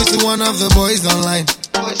lose you to one of the boys online.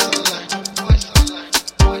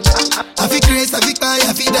 I feel crazy, I feel tired,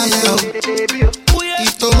 I feel die.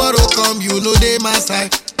 If tomorrow come, you know they my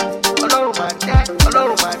side.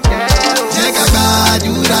 Check a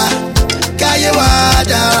badura, kaye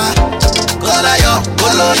wadara, kola yo,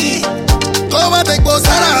 kolori, come take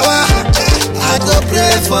posarawa. I go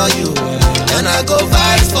pray for you, and I go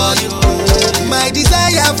fight for you. My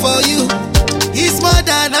desire for you is more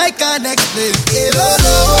than I can explain.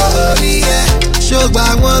 Show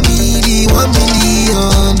back $1 million. $1 million.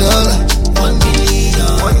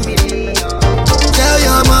 Tell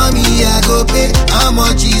your mommy I go pay. How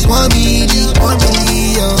much is $1 million? $1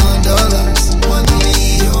 million. $1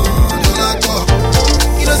 million.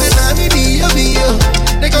 You know say na me be yo.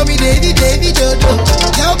 They call me Davy Dodo.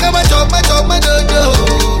 Now come and chop my dodo.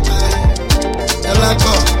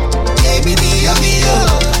 Baby yo.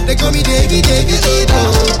 They call me Davy Dodo.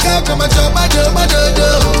 Now come and chop my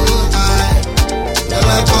dodo.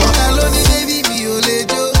 Hello ni baby mi ò lè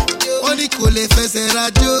jó. Wọ́n ní kò lè fẹsẹ̀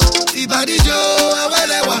rajó. Ìbàdíjọ́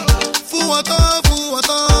awẹ́lẹ́wà. Fún wọn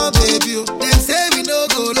tán, baby o. Dem say we no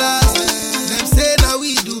go last. Dem say na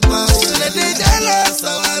we do pass. Dem dey jealous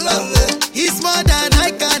of our love. It's more than I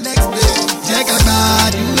can explain. Jẹ́ ká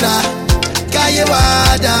gbàdúrà, káyé wá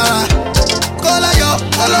dára. Kọ́lá yọ,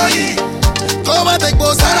 kọ́lọ́ yìí. Kó má tẹ̀ gbó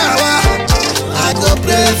sá.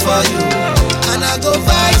 you, and I go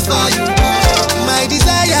fight for you. My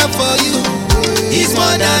desire for you is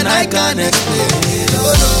more than I can explain.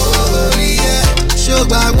 Oh no, yeah.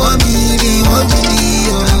 Sugar, $1 million, $1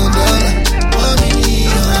 million.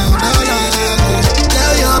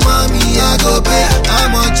 Tell your mommy I go pay. How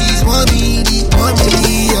much is $1 million? $1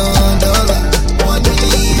 million. $1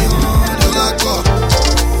 million.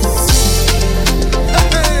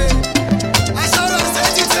 I saw us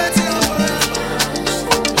 2020.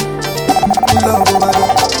 Love over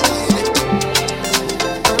there.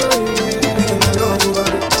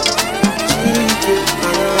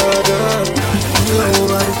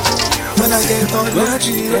 When I get on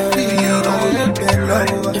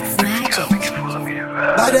it's magic.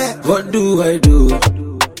 What do I do?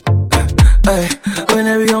 When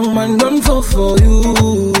every young man done fall for you,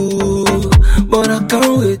 but I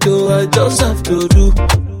can't wait till I just have to do.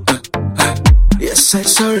 Yes, I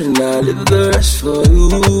surrender, leave the rest for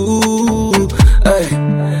you. I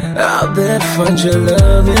bet find your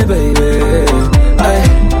loving, baby.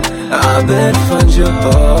 I bet find your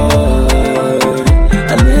heart.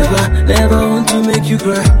 I never want to make you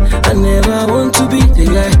cry. I never want to be the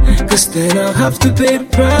guy, 'cause then I'll have to pay the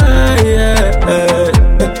price.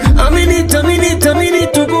 I'm in it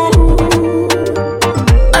to go.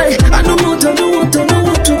 I don't want to go.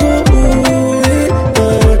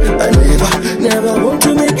 I never want to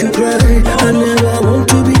make you cry. I never want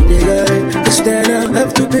to be the guy, 'cause then I'll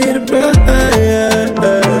have to pay the price.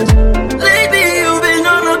 Lately you've been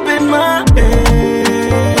all up in my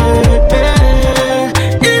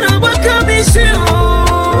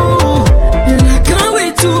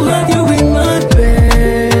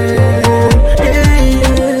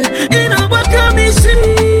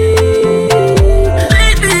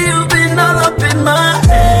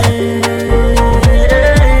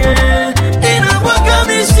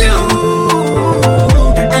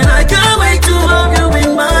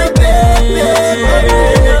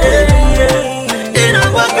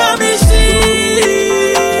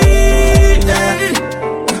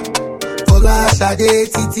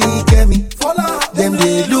them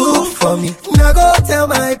they look for me. Now go tell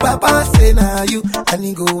my papa say now you, and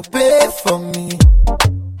he go pay for me.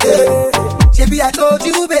 Maybe I told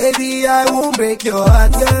you, baby, I won't break your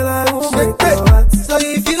heart. Girl, I won't break your heart. So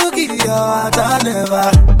if you give your heart, I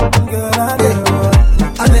never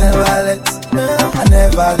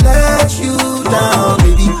let you down,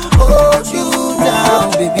 baby. Hold you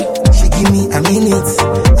down, baby. She give me a minute.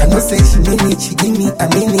 I know say she mean it. She give me a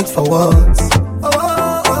minute for what?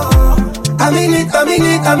 I'm in it to go.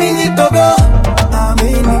 I'm in it to go.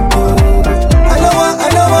 I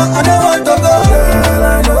don't want to go. Girl,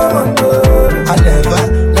 I don't want to go. I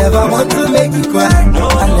never want to make you cry.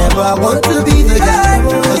 I never want to be the guy,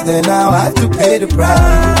 'cause then I'll have to pay the price.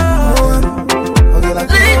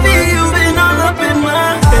 Lately you've been all up in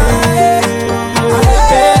my head.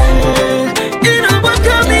 You know what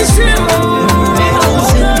got me still.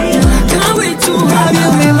 Can't wait to have you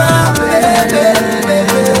in my bed.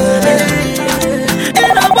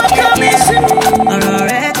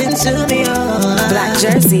 Black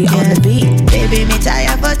jersey on the beat. Baby, me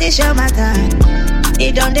tired for this show matter.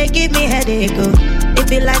 It don't they give me headache. It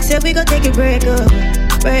be like say we go take a break.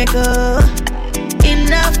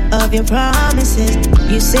 Enough of your promises.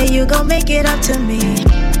 You say you gon' make it up to me,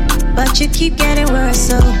 but you keep getting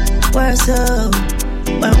worse.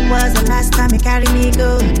 When was the last time you carried me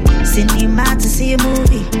go cinema to see a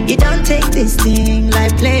movie? You don't take this thing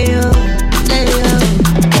like play.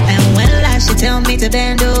 And when life she tell me to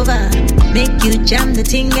bend over, make you jam the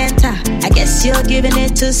thing enter. I guess you're giving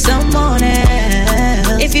it to someone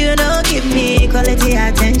else. If you don't give me quality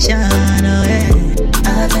attention,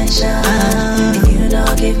 if you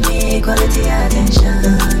don't give me quality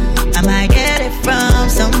attention, I might get it from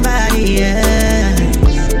somebody else.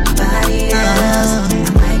 I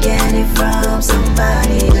might get it from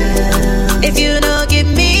somebody else. If you don't give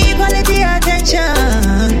me quality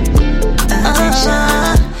attention.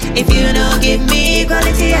 If you don't give me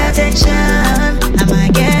quality attention, I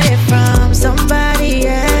might get it from somebody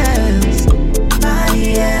else.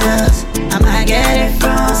 I might get it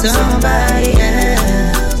from somebody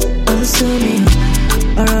else. Unsumi,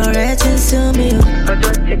 alright, unsumi,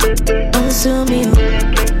 unsumi,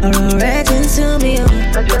 alright, unsumi,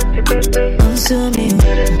 unsumi,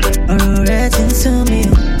 alright, unsumi,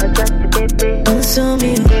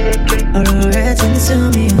 unsumi, alright,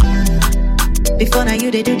 unsumi. Before now you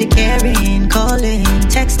they do the caring, calling,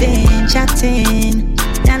 texting, chatting.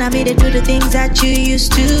 Now me they do the things that you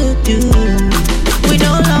used to do. We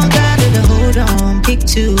no longer do the hold on, pick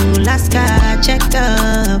two, last guy, check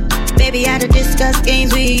up. Baby, I had to discuss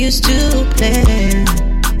games we used to play.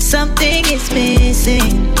 Something is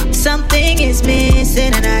missing. Something is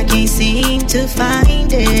missing, and I can't seem to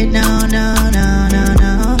find it. No, no, no, no,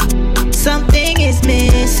 no. Something is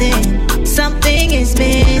missing. Something is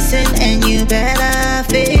missing, and you better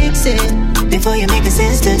fix it before you make a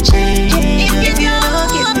sense to change. If you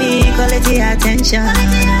don't give me quality attention,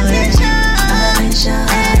 if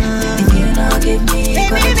you don't give me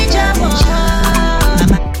quality attention.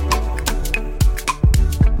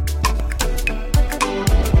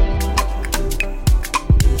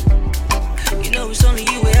 It's only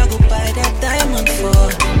you where I go buy that diamond for.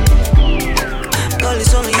 Girl,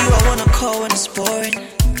 it's only you I wanna call when it's boring.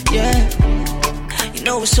 Yeah. You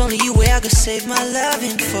know it's only you where I could save my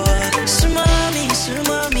loving for. Sumami,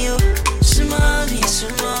 sumami, oh. Sumami,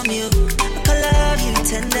 sumami, oh. I can love you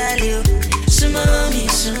tenderly, oh. Sumami,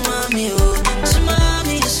 sumami, oh.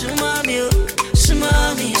 Sumami, sumami, oh.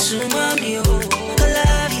 Sumami, sumami, oh. I can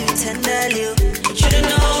love you tenderly, oh. But you don't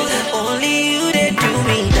know that only you that do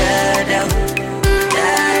me that out.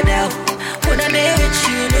 When I'm there with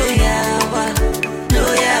you, no yawa, no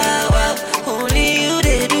yawa. Only you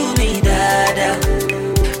they do me da-da,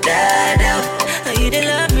 da-da. You they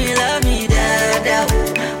love me, da-da.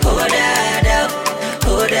 Oh da-da,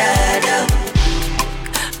 oh da-da.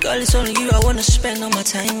 Girl, it's only you I wanna spend all my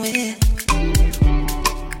time with.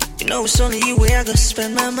 You know it's only you where I gotta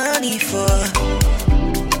spend my money for.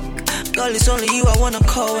 Girl, it's only you I wanna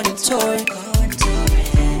call when I'm touring.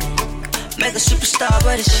 Make a superstar,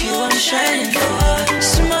 but it's you I'm shining for.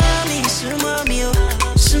 Sumami, sumami, oh.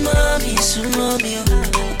 Sumami, sumami, oh.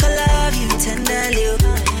 I can love you tenderly, oh.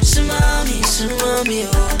 Sumami, sumami,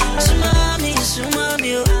 oh. Sumami,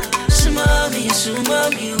 sumami, oh. Sumami,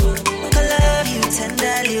 sumami, oh. I can love you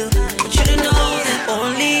tenderly, oh. But you don't know that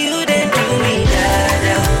only you that do me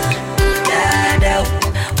da-da, da-da.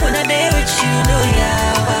 When I'm there with you, no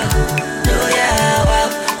yawa, no yawa.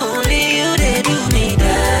 Only you that do me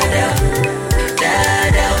da-da.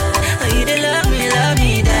 You they love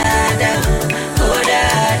me, da-da. Oh,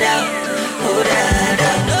 da-da, oh, da-da.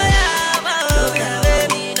 No yawa, oh,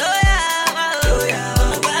 baby, no yawa, oh, yawa.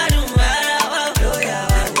 Oh, yawa, baby,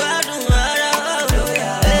 no yawa, oh,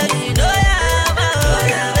 yawa. Baby, no yawa, oh,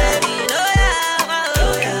 yawa, baby, no yawa,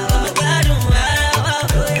 oh, yawa.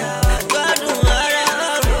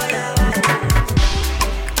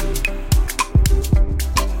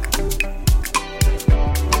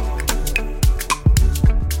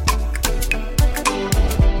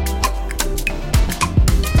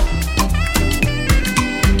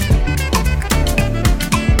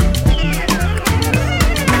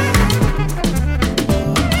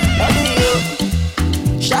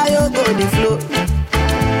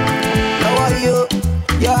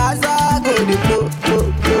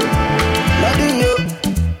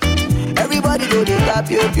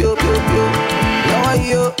 pio, pio, pio, pio. Now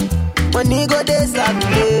you, money go this and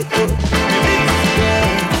play.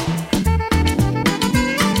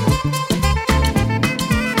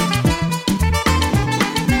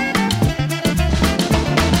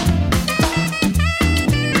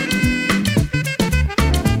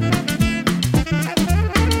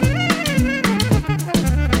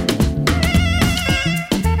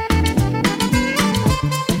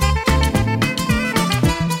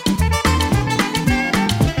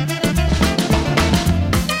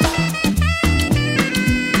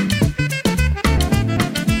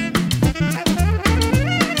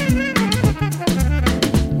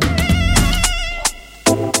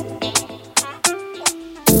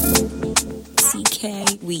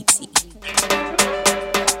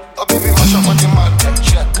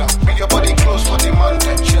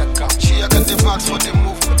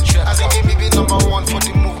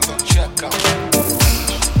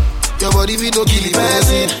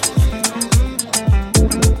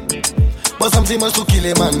 Must to kill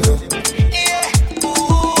a man, no.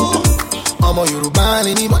 I'm a Yoruba,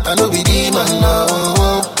 but I know be demon, no.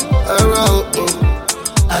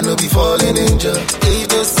 I know be falling angel. If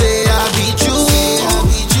they say I beat you,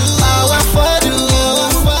 how I for you.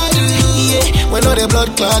 Yeah, when all the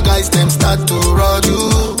blood clot guys them start to rod you.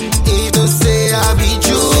 If they say I beat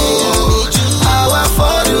you, how I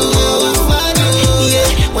for you.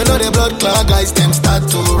 Yeah, when all the blood clot guys them start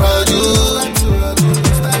to rod you.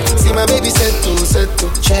 My baby set to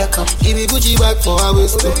check up. Give me Gucci back for her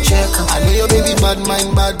waist to check up. I know your baby bad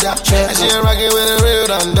mind bad da. And she rockin' with a real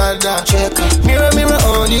and dada. Check up. Mirror mirror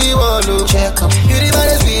on the wall, check up. You the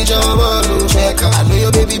baddest bitch on ball, check up. I know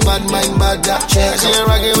your baby bad mind bad da. Check up. And she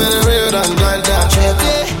rockin' with a real and dada. Check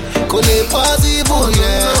up. Kò lè possible,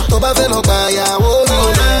 yeah. Tó bá fẹ́ lọ gba ìyàwó mi,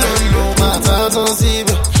 yeah. Máa tán tán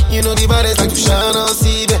síbẹ̀. You know the baddest like to shine on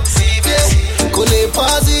síbẹ̀. Kò lè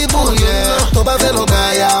possible, yeah. Tó bá fẹ́ lọ gba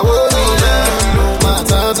ìyàwó.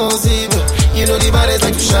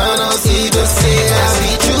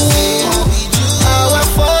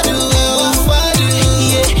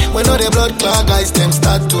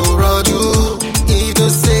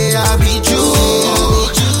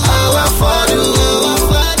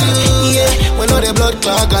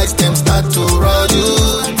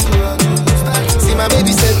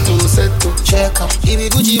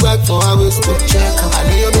 supposed to. I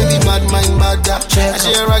know your baby bad mind bad da. I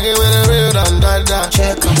see you rocking with a real dan da da.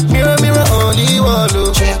 Mirror mirror on the wall,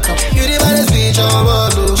 oh. You the baddest bitch on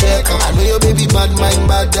wall, oh. I know your baby bad mind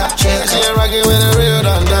bad da. I see you rocking with a real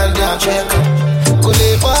dan da da. Could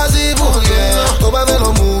it possible, yeah? Go back and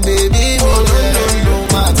move, baby.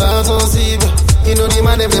 My time so see, you know the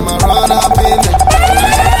man them a run up in there.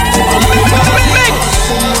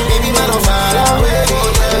 Baby man on fire away.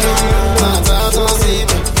 My time so see,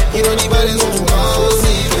 you know the body's on to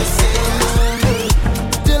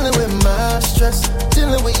dealing with my stress,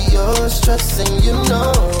 dealing with your stress, and you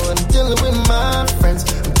know I'm dealing with my friends.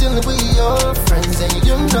 I'm dealing with your friends, and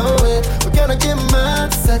you know it. We're gonna get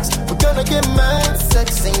mad sex, we're gonna get mad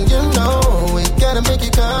sex, and you know we gotta make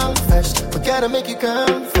you confess. We gotta make you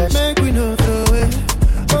confess. Make we no throw it,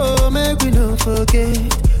 oh make we no forget.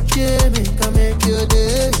 Yeah, make your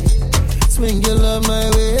day. Swing your love my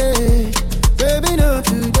way, baby not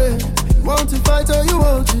today. You want to fight or you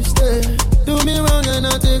want to stay? Do me wrong and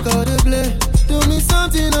I take all the blame. Do me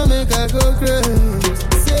something I'll make I go crazy.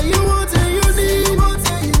 Say you want and you need.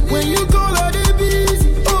 When you call her the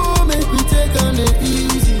busy, oh make me take on the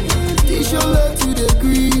easy. Teach your love to the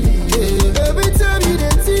greedy, yeah. Every time you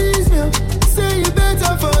dey tease me, say you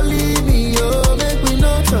better for leave me, oh make me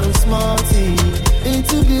not turn smarty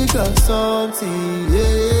into big or something,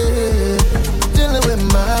 yeah. Dealing with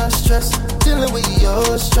my stress, dealing with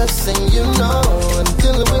your stress, and you know I'm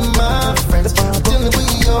dealing with my friends. I'm dealing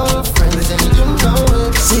with your friends, and you know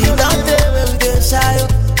it. See you down there where we get shy,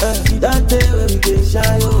 you down there where we get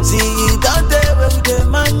shy. See you down there where we get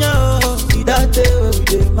mania, you down there where we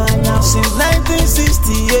get mania. Since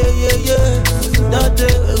 1960, yeah. Down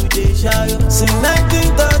there where we get shy. Since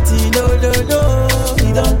 1930, no.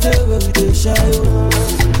 You down there where we get shy.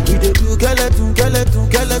 We dey do skeleton.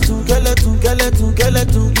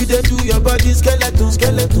 You dey do your body skeleton. We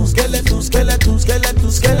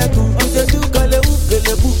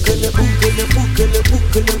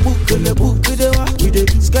dey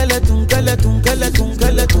do skeleton.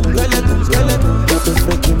 Got the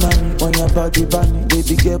freaking money on your body, bunny.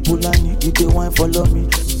 Baby girl Pulani, you dey wine follow me.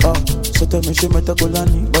 So tell me she meta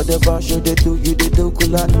Kulani, but the bar show they do, you they do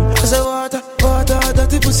Kulani. I say water,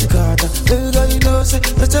 dirty pussy carter. Baby girl, you know say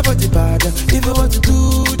that's your body bad. If you want to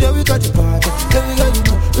do, then we got the part. Baby girl, you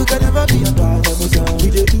know we can never be apart. We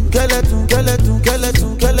dey do skeleton.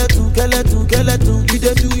 You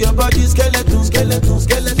dey do your body skeleton. You dey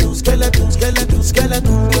do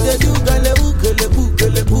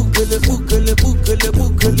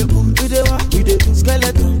we dey do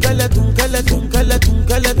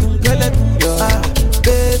skeleton.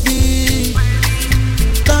 Baby,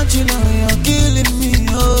 don't you know you're killing me,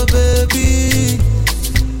 oh baby.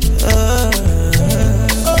 Oh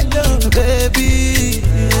no, baby,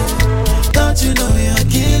 don't you know you're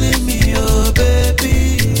killing me, oh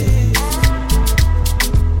baby.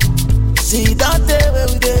 See, don't tell where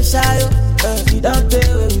we get shy, don't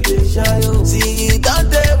tell where we get shy. See,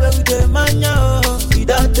 don't tell where we get mania,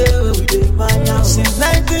 don't tell where we get mania. Since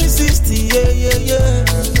 1960, yeah.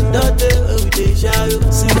 Don't tell where we get shy.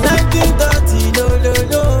 Since 1930, no.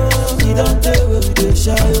 You don't tell where we get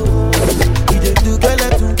shy. You dey do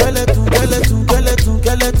skeleton.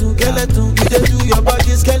 You dey do your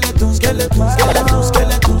body skeleton. You dey do You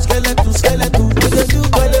dey do skeleton.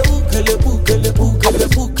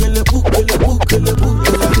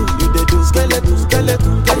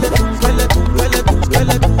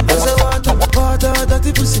 I say water,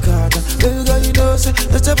 dirty pussy carter. Baby girl, you know say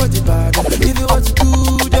that's your body bad. If you want to do,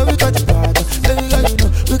 then we got the part. Baby girl, you know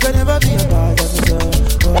we can never be apart.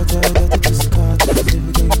 Water, dirty pussy carter. Baby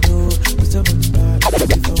girl, you know that's your body bad.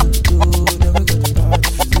 If I want to do, then we got the part.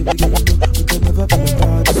 Baby girl, you know we can never be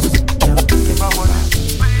apart. If I want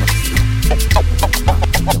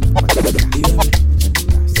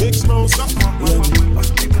 6 months up.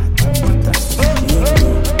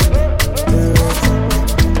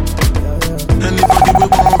 Anybody will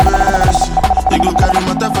confess it. You go carry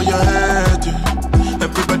matter for your head.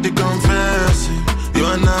 Everybody confess it. You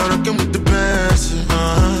are now rocking with the best.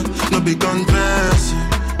 No be confess it.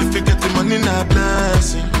 If you get the money, not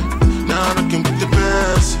blessing. Now rocking with the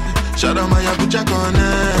best. Shout out my Abuja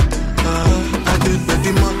connect. I did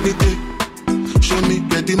better money day. Show me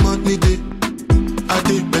better money day. I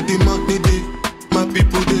did better money day. My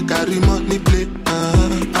people they carry money play.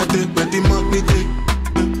 I did better money day.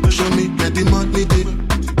 Show me better money day.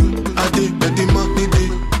 I did better money day.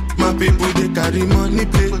 My people they carry money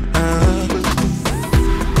play.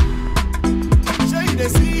 Show you the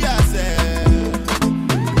see yourself.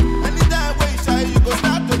 Anytime when you shy, you go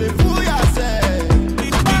start to the fool yourself.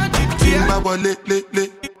 Timba wale le.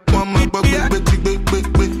 One more bug big.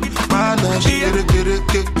 My love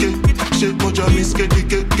mojo miss ke. I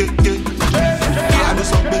know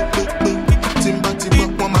some timba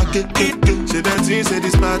timba one my ke. Say that thing say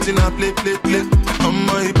this party na play. On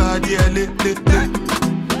my body I lit.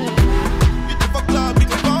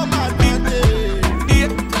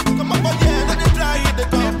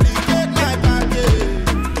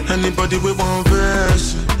 Anybody with one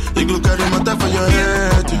verse, you go carry matter for your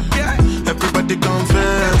head. Everybody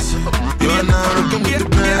confess, you are now rocking with the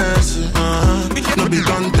best. No big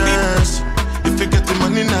contest, if you get the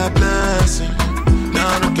money, not blessing.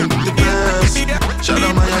 Now rocking with the best. Shout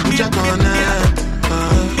out my Abuja connect. I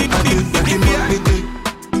did get the money day.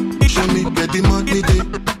 Show me get the money day.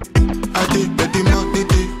 I did get the money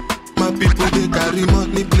day. My people they carry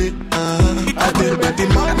money play. I did get the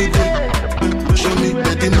money day. Show me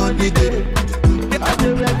that the money day. I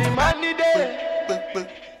do that the money day.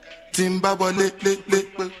 Timba wale le.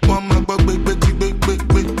 One my bug big.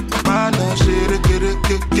 Mana share ke.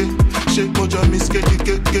 Shake mojo miss ke.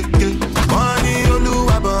 Money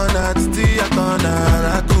Oluwa bona titi atona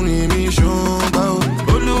rakuni mi shomba.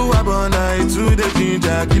 Oluwa bona itu de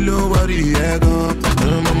jinja kilo worry ego.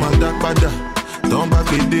 Mama dak pada. Don't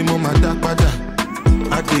back it dey mama dak pada.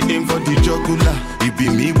 I dey aim for the jugular. It be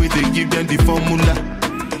me with they give them the formula.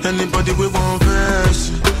 Anybody with one verse,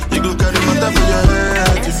 you go carry matter for your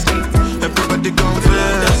head. Everybody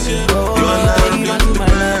confess, you are not rocking the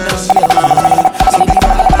best.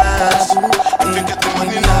 If you get the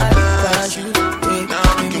money, not bless. Now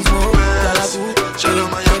rocking the best. Shout out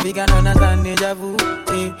my baby can understand deja vu.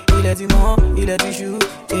 Il est du monde, il est du chou.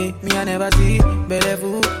 Me I never see,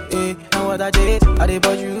 bellevue. Now what I did, I did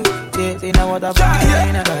but you. Say now what I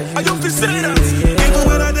find, I got you. I don't feel say that. Even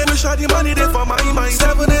when I dem shot the money there for my mind.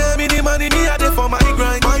 7 a.m. in the money me I there for my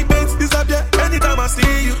grind. My pains disappear anytime I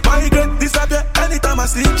see you. My regret disappear anytime I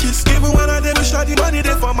see kiss. Even when I dem shot the money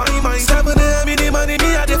there for my mind. 7 a.m. in the money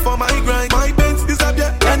me I there for my grind. My pains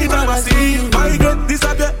disappear anytime I see you. My regret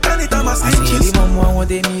disappear anytime I see kiss. Maman want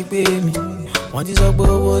me pay me. Want this up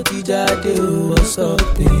over ti jade o. What's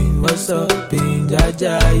up,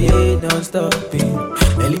 Jaja, yeah, non stopping.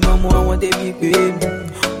 Early mama want me pay me.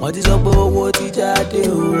 Want this up over ti jade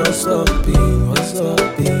o. What's up,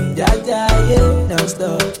 Jaja, yeah, non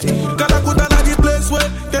stopping. Calacuta na the place where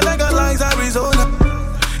they legalize Arizona.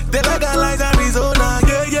 They legalize Arizona,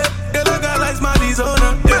 yeah. They legalize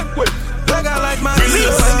Arizona, yeah. Legalize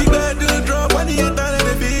Arizona. When the bedroom drop, when the enter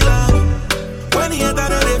they feel am. When the enter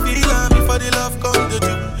they feel am. Before the love come the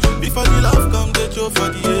joke. Before the love come the joke for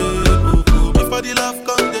the air. Before the love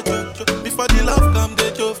come the joke. Before the love come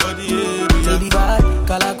the joke for the air. Take the vibe,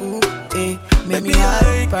 Kalaku, make me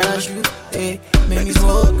high, parachute, make me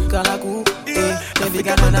smoke, Kalaku, baby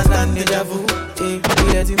can understand deja vu, il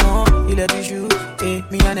est du monde, il est du chou,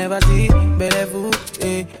 me I never see, bellevue,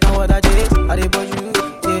 now what I did, I did but you,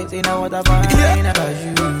 say now what I find, I got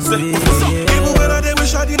you. Even when I did we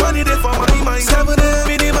shot the money there for my mind. 7 a.m.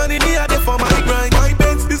 in the money me I there for my grind. My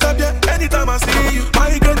pains disappear anytime I see you.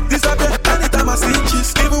 My regret disappear anytime I see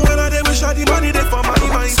kiss. Even when I did we shot the money there for my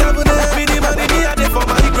mind. 7 a.m. in the money me I there for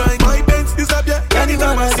my grind. My pains disappear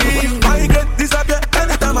anytime I see you. My regret disappear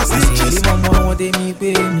anytime I see kiss. Mama want me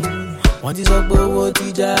pay me. Want this up over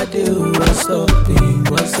ti jade o. What's up,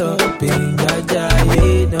 Jaja,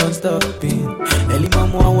 yeah, non stopping. Early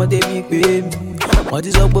mama want me pay me. Want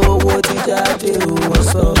this up over ti jade o.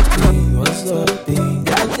 What's up,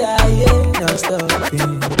 Jaja, yeah, non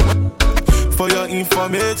stopping. For your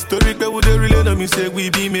informate, story pe would they really know me say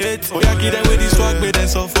we be mates. Oh yeah, kid them with this swag, but then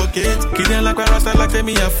suffocate. Kid them like rasta like tell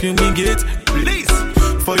me I fumigate. Release.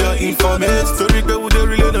 For your informate, story pe would they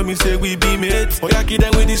really know me say we be mates. Oh yeah, kid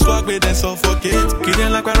them with this swag, but then suffocate. Kid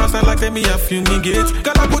them like rasta like tell me I fumigate.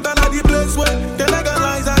 Gotta put on the place where they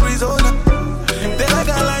legalize Arizona. They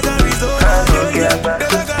legalize Arizona. Yeah. They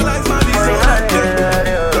legalize Arizona.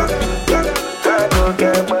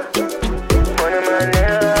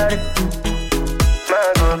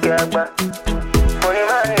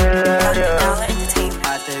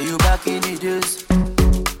 I tell you back in the days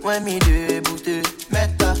when me debute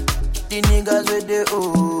meta, the niggas with the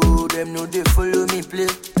them know they follow me play.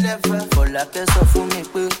 Never for like a so for me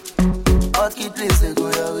play. Okay, place they go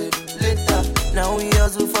your way later. Now we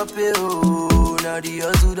hustle for pay. Now the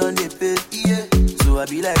hustle done they pay. Yeah. So I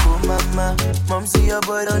be like, oh mama, mom see your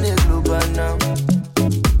boy on the global now.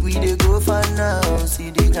 We dey go far now, see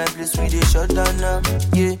the kind place we dey shut down now.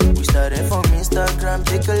 Yeah, we started from Instagram,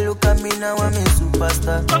 take a look at me now, I'm a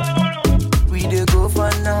superstar. We dey go far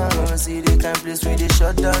now, see the kind place we dey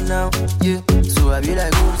shut down now. Yeah, so I be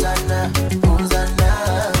like, Hosanna, Hosanna,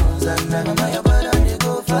 Hosanna. Mama, your brother dey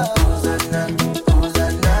go far. Hosanna,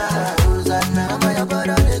 Hosanna, Hosanna. Mama, your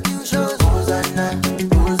brother dey do shows. Hosanna,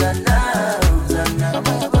 Hosanna,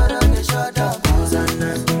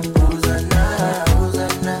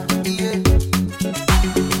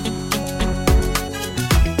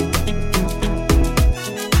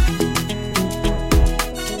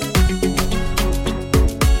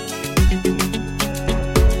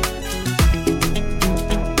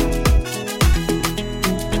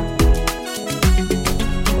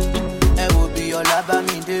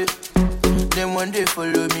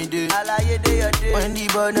 When the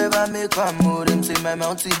boy never make a move, them say my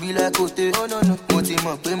mouth be like Ote. Oh no no, Moti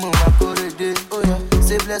mo pe mo ma kore de. Oh yeah,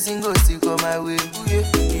 say blessing go still come my way. Oh yeah,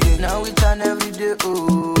 yeah. Now we turn every day.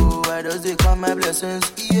 Oh, why does they come my blessings?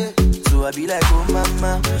 Yeah. So I be like, oh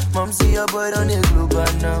mama, mom see your boy on the global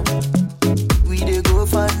now. We dey go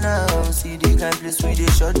far now, see the kind place we dey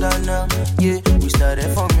shut down now. Yeah, we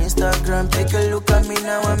started from Instagram, take a look at me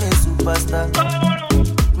now, I'm a superstar.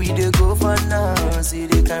 We dey go far now, see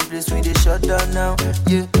the kind place we dey shut down now.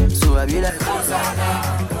 Yeah, so I be like, Hosanna,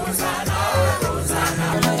 Hosanna, Hosanna.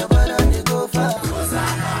 Am I your brother on the go far?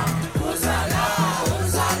 Hosanna, Hosanna,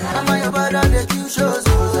 Hosanna. Am I your brother on the Q shows?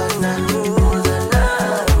 Hosanna, Hosanna,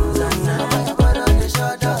 Hosanna. Am I your brother on the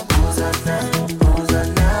shut down? Hosanna,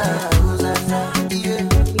 Hosanna, Hosanna. Yeah.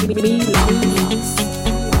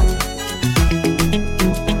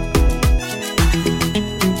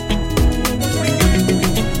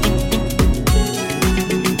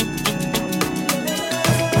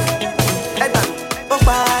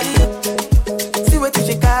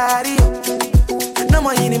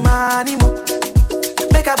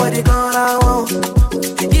 Make a body gone on,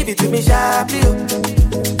 give it to me sharply, yo.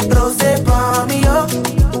 Rose for me, yo.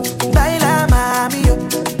 Baila mami, yo.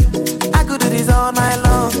 I could do this all night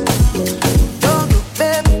long. Don't go,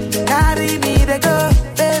 babe, carry me to go,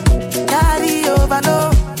 babe. Carry over,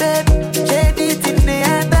 no, babe. Shade it in the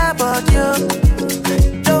end about you.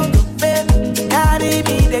 Don't go, babe, carry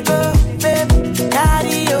me to go, babe.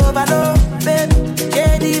 Carry over, no, babe.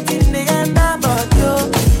 Shade it in the end about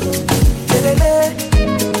you.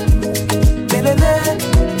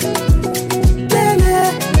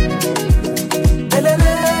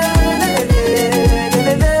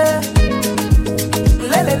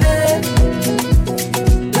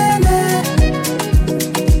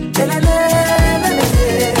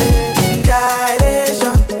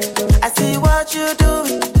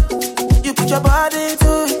 Your body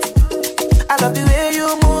to it. I love the way you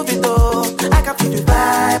move it, oh. I can feel the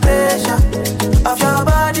vibration of your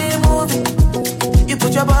body moving. You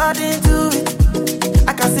put your body to it.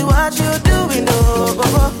 I can see what you're doing, oh. Oh,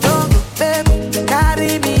 oh, oh, babe,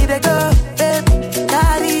 carry me to go, babe.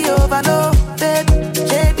 Carry over, no, babe.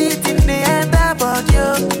 Shade it in the end about you.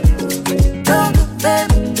 Don't go,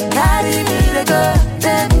 babe, carry me to go,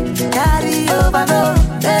 babe. Carry over, no,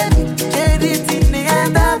 babe. Shade it in the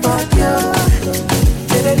end about you.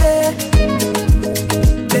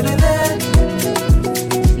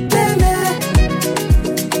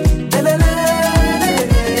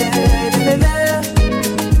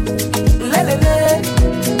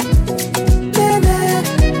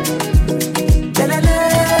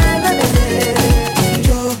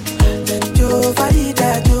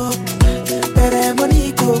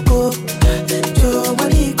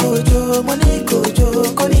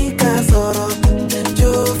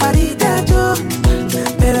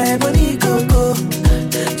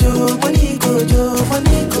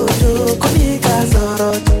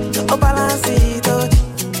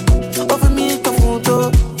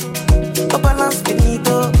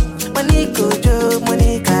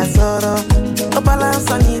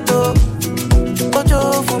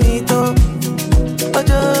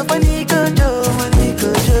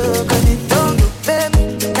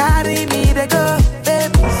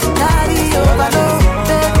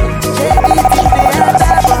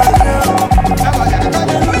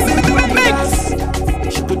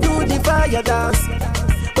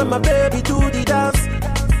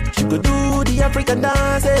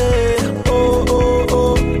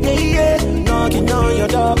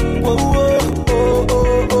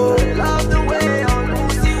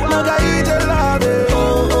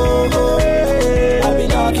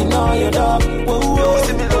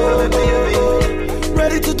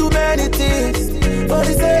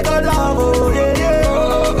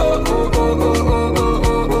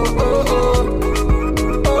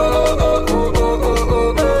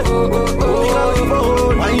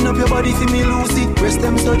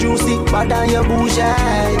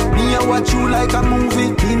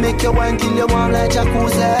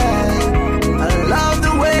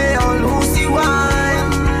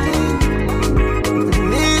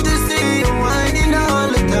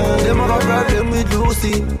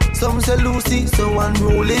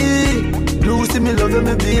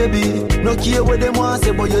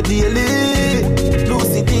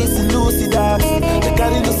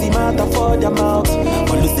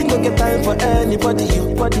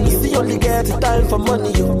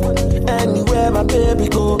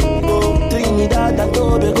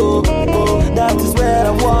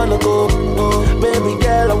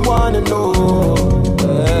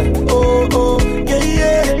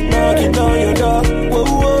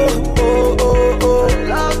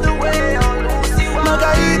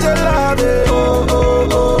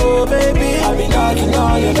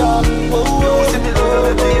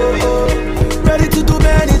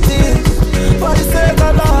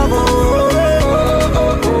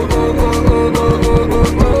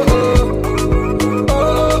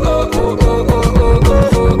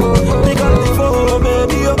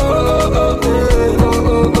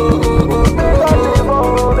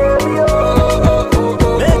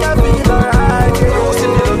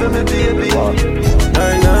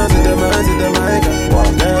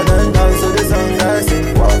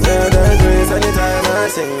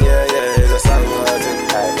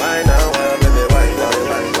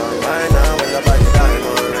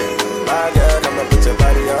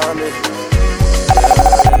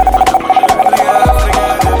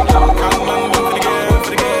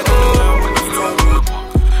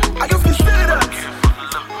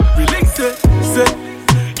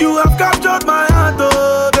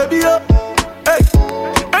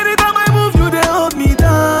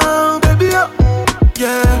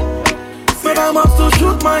 I must to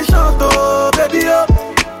shoot my shot, oh, baby, oh.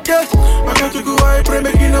 Yeah, I got to go, I pray,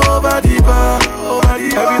 making over the bar. Every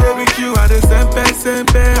day with you, I the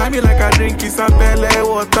sempe. I mean like I drink Isabelle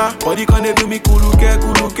water. Body can do me kuluke.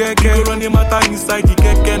 Go run the matter inside the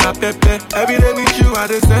keke na pepe. Every day with you, I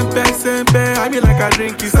the sempe. I mean like I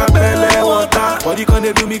drink Isabelle water. Body can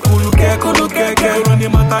do me kuluke. Go run the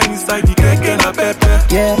matter inside the keke na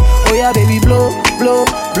pepe. Yeah, oh yeah, baby, blow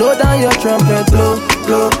down your trumpet, blow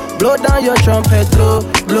down your trumpet, blow,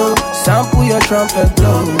 sample your trumpet,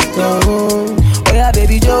 blow. Oh yeah,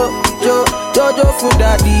 baby, Jojo for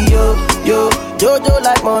daddy, yo, Jojo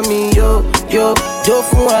like mommy, yo, Jo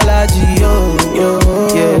for allergy, yo,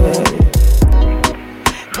 yeah.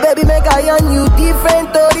 Baby, make I on you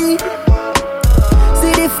different, Tori.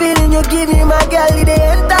 See the feeling you give me, my girl, it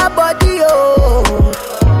enter body, yo.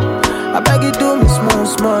 I beg you do me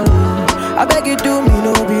small. I beg you do me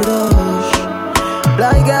no be rush.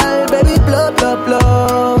 Blind girl, baby, blow.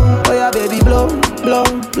 Oh yeah, baby, blow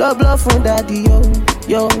from daddy,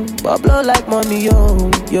 yo. But blow like mommy, yo.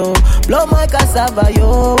 Blow my cassava,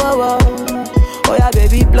 yo. Oh yeah,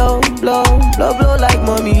 baby, blow like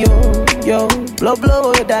mommy, yo. Blow,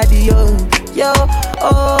 daddy, yo.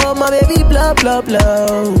 Oh my baby, blow.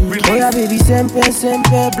 Oh yeah, baby,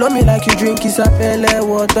 sempe. Blow me like you drink Isabelle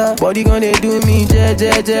water. Body gonna do me, je.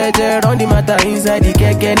 Run the matter inside the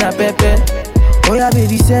keke na pepe. Oh yeah,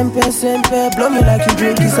 baby, sempe. Blow me like you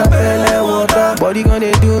drink Isabelle water. Body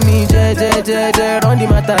gonna do me, je. Run the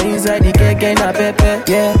matter inside the keke na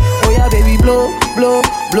pepe. Yeah. Oh yeah, baby, blow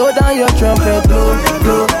down your trumpet,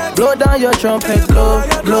 blow down your trumpet,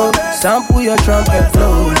 blow, sample your trumpet,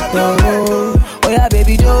 blow. Oh yeah,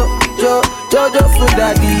 baby, Jojo for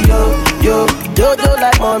daddy, yo, Jojo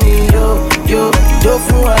like mommy, yo, Jo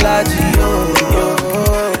for allergy, yo.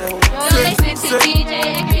 You're listening to DJ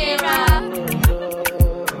Akira.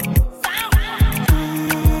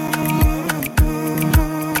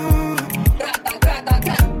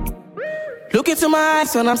 Look into my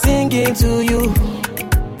eyes when I'm singing to you.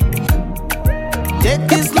 Take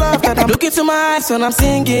this love that I'm. Look into my eyes when I'm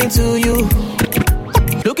singing to you.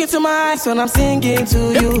 Look into my eyes when I'm singing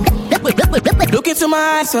to you. Look into my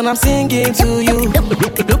eyes when I'm singing to you.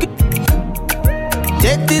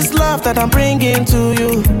 Take this love that I'm bringing to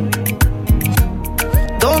you.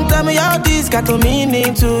 Don't tell me how this got a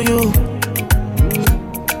meaning to you.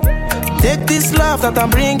 Take this love that I'm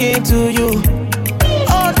bringing to you.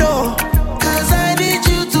 Oh no. I need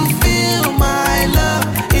you to feel my love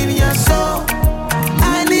in your soul.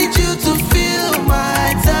 I need you to feel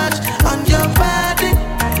my touch on your body.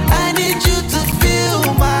 I need you to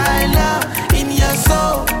feel my love in your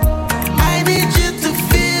soul. I need you to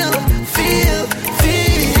feel.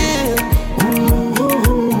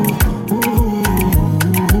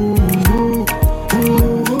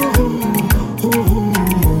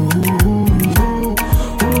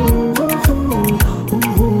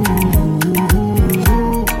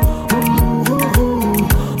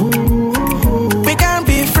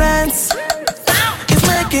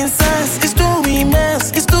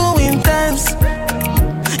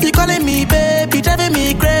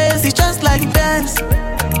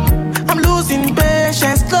 I'm losing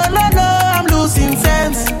patience, no, I'm losing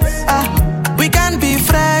sense. We can't be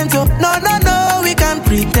friends, oh, no, we can't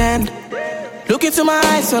pretend. Look into my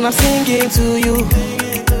eyes when I'm singing to you.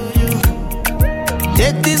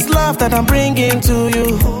 Take this love that I'm bringing to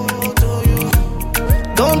you.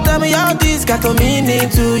 Don't tell me how this got a meaning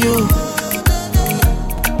to you.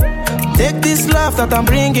 Take this love that I'm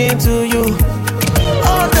bringing to you.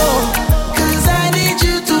 Oh no.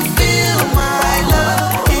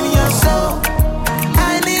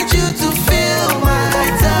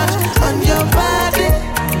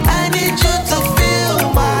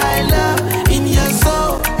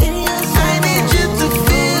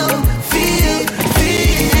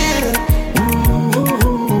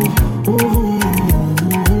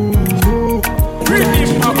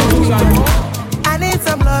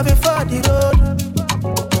 For the road.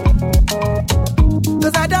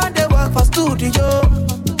 Cause I don't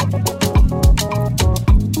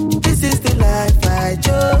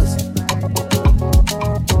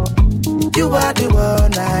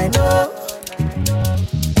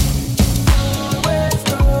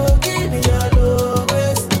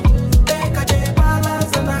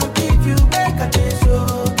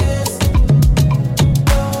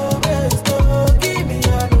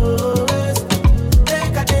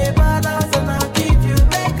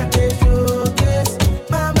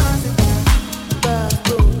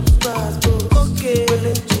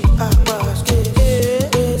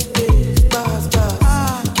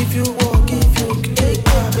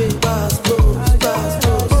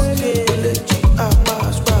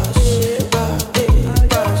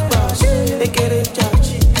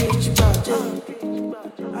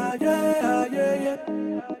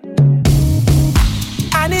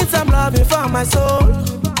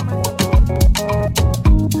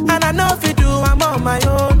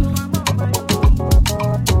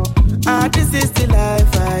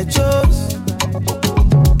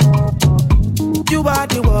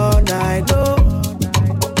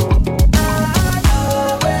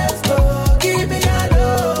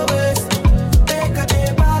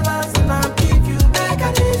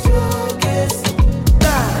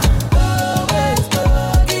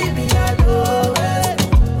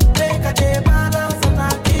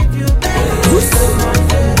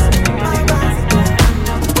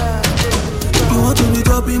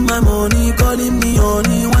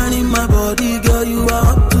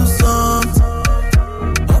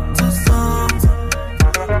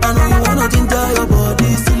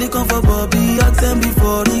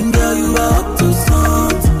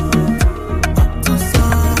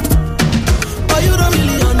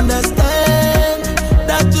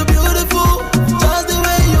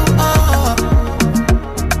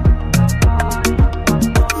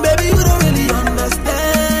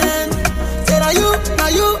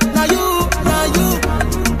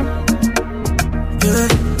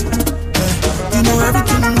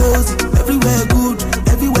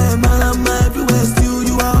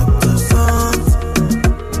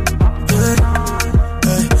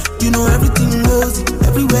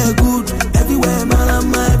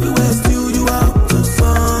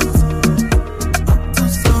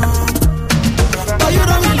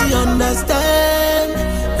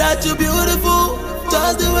that you're beautiful,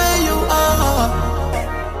 just the way you are.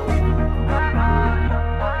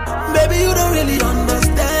 Baby, you don't really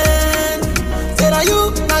understand. Say now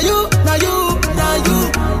you, now you, now you, now you.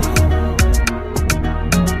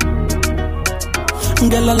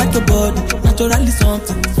 Girl, I like your body, naturally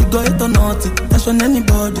something. You got it or nothing, that's on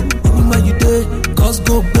anybody. Anywhere you day, cause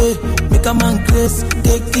go pay. Make a man grace,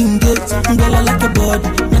 take in gates. Girl, I like your body,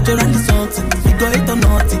 naturally something. You got it or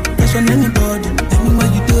nothing, that's on anybody.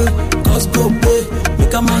 Anywhere you day, cause go pay.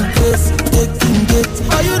 Make a man grace, take in gates.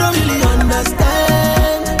 Oh, you don't really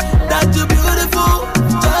understand that you're beautiful,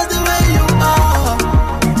 just the way you are.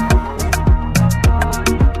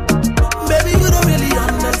 Baby, you don't really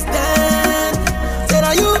understand. Say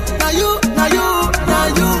now you, now you, now you, now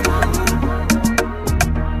you.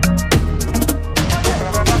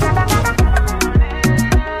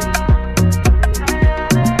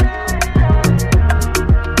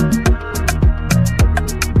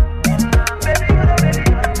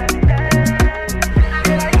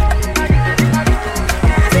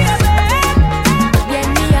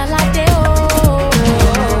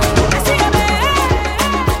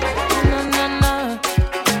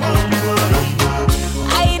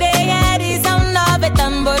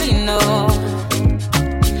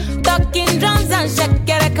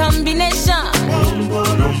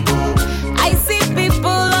 I see people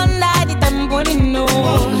under the tamborino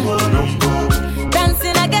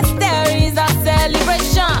dancing. I guess there is a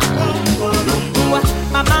celebration.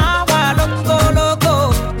 Mama wa loco loco,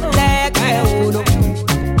 like udo.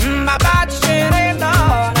 Baba Sherena,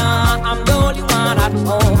 I'm the only one at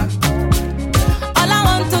home. All I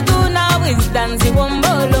want to do now is dance the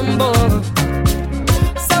wombo lumbo.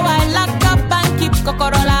 So I lock up and keep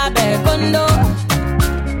Kokorola Bekondo.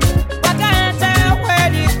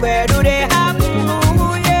 Where do they happen?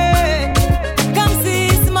 Ooh, yeah. Come see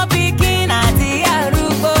my picking at the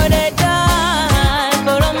Arubo de Dan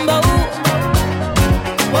Colombo.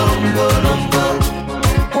 Wombo Lombo.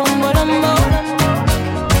 Wombo Lombo.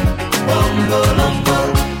 Wombo Lombo.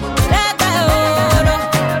 Like a oro.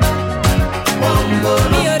 Wombo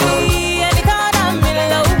Lombo. And the card I'm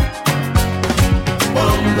below.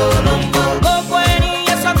 Wombo Lombo. Go for any,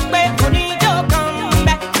 yes, I'm back. Who need your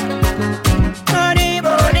comeback?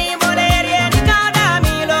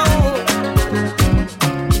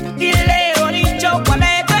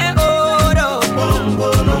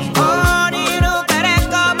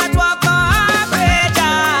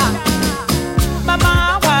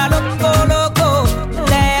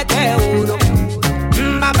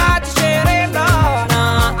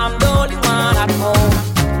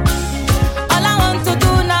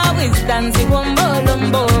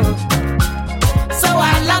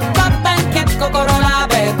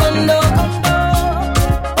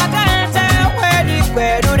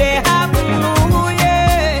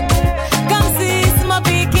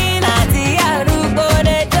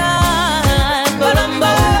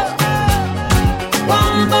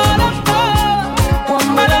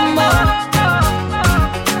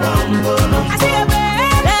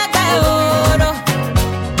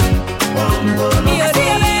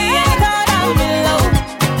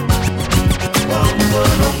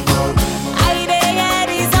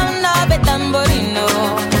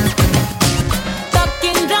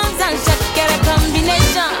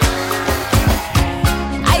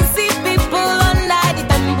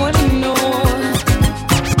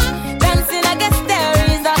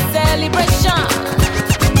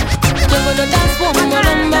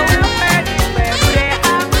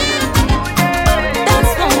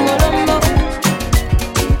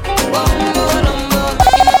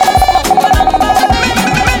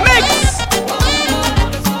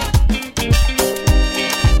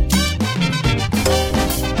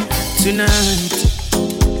 Tonight,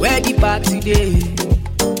 where the party day,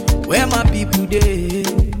 where my people day,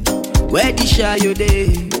 where the shy day,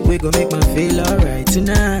 we gon' make man feel alright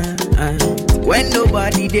tonight. When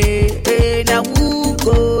nobody day, hey, now who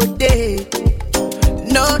go day?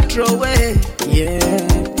 No throw away, yeah,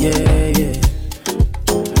 yeah, yeah.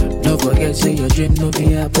 Don't forget, say your dream no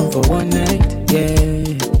be happen for one night,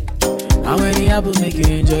 yeah. How many apples make you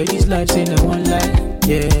enjoy this life, say no one life,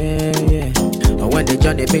 yeah, yeah. And when they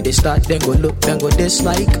join, they make they start, then go look, then go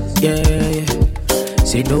dislike, yeah, yeah.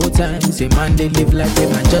 Say no time, say man, they live like they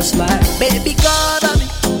man just like. Baby, cover me,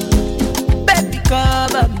 baby,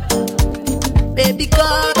 cover me, baby,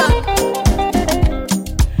 cover me.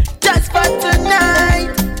 Just for tonight,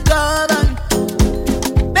 cover me,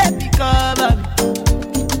 baby, cover me,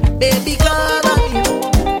 baby, cover me.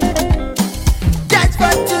 Just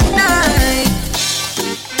for tonight,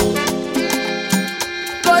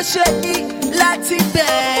 go shake it. Láti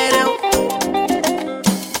bẹ̀rẹ̀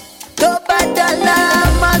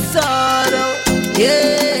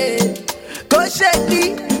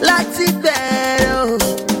láti bẹ̀rẹ̀ o.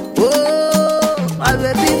 Oh, my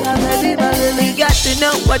baby, my baby, my baby. Got to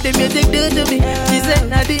know what the music do to me. She said,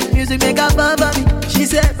 now the music make her fun for me. She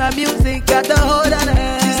said, my music got the hold on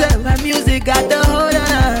her. She said, my music got the hold on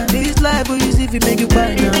her. This life will use if you make you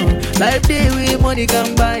buy now. Life day with money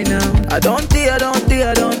can buy now. I don't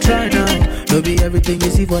try now. No be everything you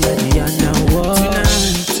see for like me and now. Whoa.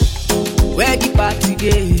 Tonight, where the party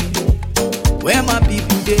day? Where my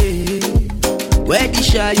people day? Where the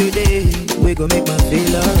shy you day? We gon' make my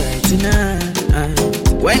feel alright tonight.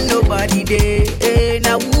 When nobody day,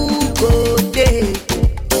 now who go day?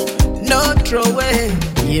 No throw away.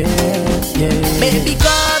 Yeah. Baby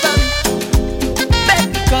cover me,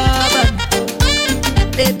 baby cover me,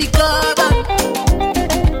 baby cover me.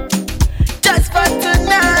 Just for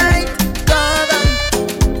tonight, cover me,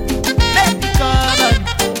 baby cover me,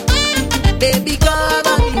 baby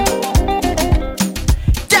cover me.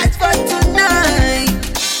 Just for tonight.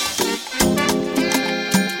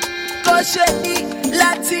 Go show me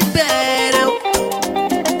láti bẹ̀rẹ̀ o.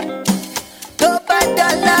 Tó bá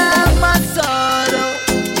dọ̀la má sọ̀rọ̀.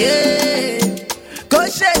 Go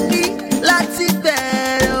show me láti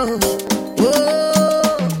bẹ̀rẹ̀ o. Oh,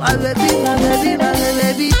 my baby, my baby, my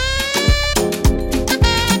baby.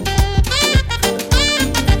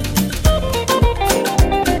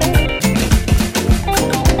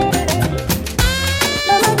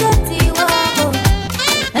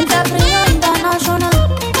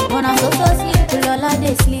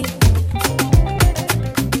 Sleep.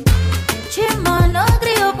 Chima no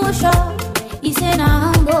grill push up. He say na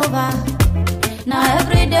hangover. Now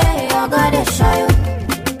every day I gotta shy up.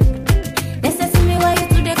 They say see me why you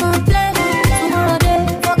today complain. Tomorrow day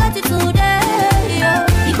forget it today. Yo,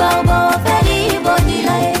 iba obo feli body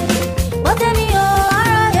like. What tell me oh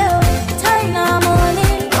alright yo. Time na money.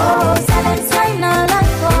 Oh, silence time na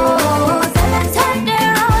life. Oh, silence time they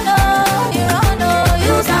round oh, you round oh,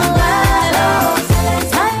 you sound well oh.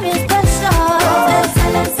 Time is precious.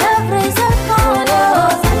 Silence every second. Oh,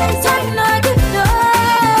 silence time na gift oh.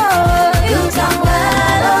 You sound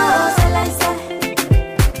well oh, silence.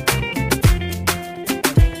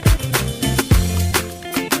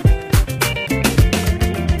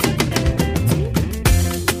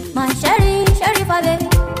 My Sherry for baby.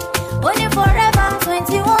 Only forever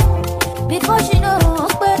 21. Before she know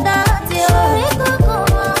better,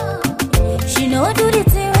 she know do the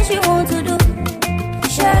thing when she want to do.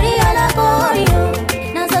 Sherry all about you.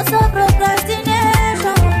 Now so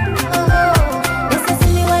procrastination. Oh, they say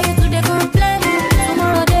see me why you today complain.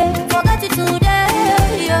 Tomorrow day forget it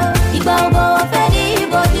today. Yo, iba obo feli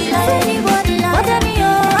body like. What tell me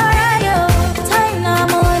oh alright yo. Time na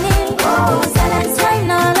money. Oh, silence time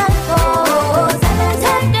na life. Oh, silence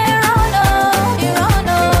time they round oh, you round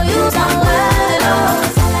oh, you sound well oh.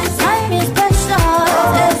 Silence time is precious.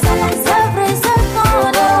 Silence every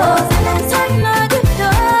second. Oh, silence time na gift oh.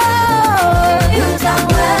 You sound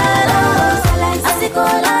well oh. Silence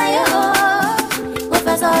asikola yo.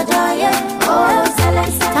 Professor Jaya. Oh,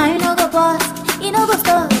 silence time no go pause. It no go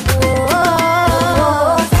stop. Oh,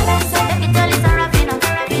 silence take it all is a Ravina.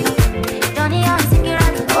 Johnny and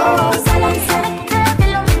Sikiratu. Oh, silence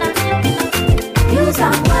Philomena. You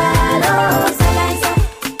sound well oh. Silence.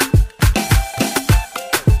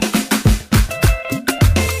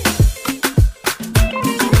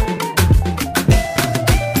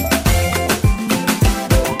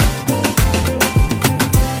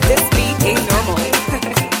 This beat ain't normal.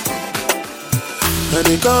 And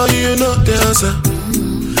they call you, no dancer.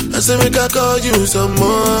 I say make I call you some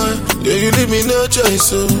more. Yeah, you leave me no choice,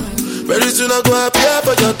 so very soon I go appear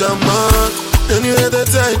for your demand. Then you had that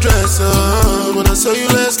tight dress on when I saw you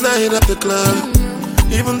last night at the club.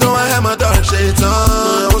 Even though I had my dark shades on,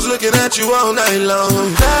 I was looking at you all night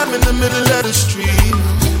long. I'm in the middle of the street.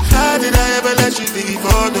 How did I ever let you leave?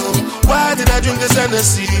 Oh no, why did I drink this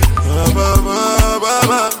Hennessy? And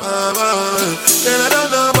I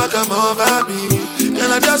don't know what come over me.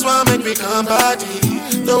 And I just wanna make me come body.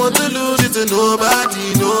 Don't want to lose it to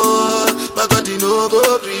nobody, no. My God, you know go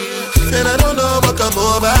free. And I don't know what come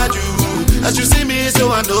over you. As you see me,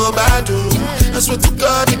 so I know about you. I swear to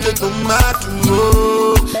God, you can come out too.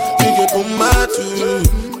 Oh, you can come out too.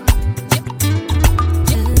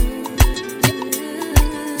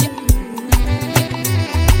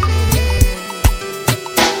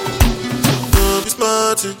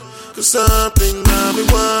 Cause something I've been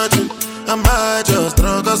watching. I might just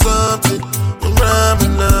drunk or something. I'm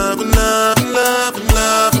rhyming, loving like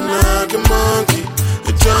a monkey.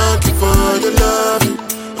 A junkie for your loving.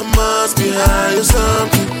 I must be high or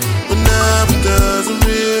something. But now it doesn't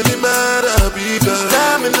really matter because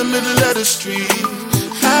I'm in the middle of the street.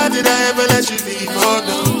 How did I ever let you leave? Oh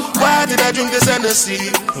no, Why did I drink this Hennessy?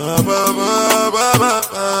 Then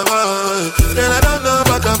I don't know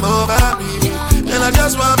what come over me. And I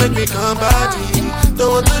just want to make me come body.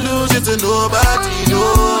 Don't want to lose it to nobody, no.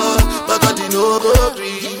 But God, you know, go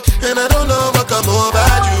free. And I don't know what come over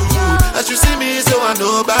you. As you see me, so I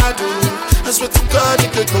know about you. I swear to God, you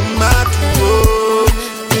could come mad too. Oh,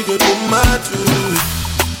 you could come mad too.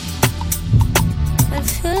 I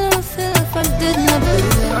feel if I did nothing.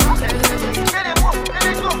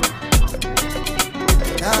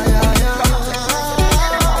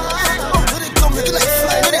 When it come, make it like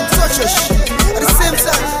fly, when it touch your shit. At the same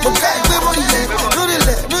time, my guy, we want to let,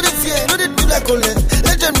 no the fear, no the do like only.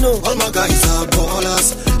 Let them know, all my guys are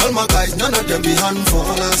ballers. All my guys, none of them be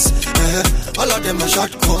handfallers. All of them are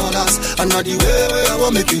shot callers. And not the way I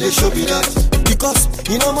want make you, they show me that. Because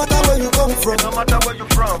it no matter where you come from, it no matter where you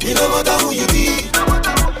from, it no matter who you be.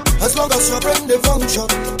 As long as your brain they function,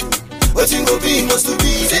 what you go be must to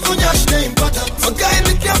be. Even your stay important. For guy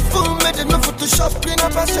be careful, make them not Photoshop, clean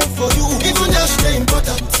up passion for you. Even your stay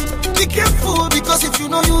important. Be careful because if you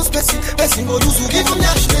no use person go use you. Even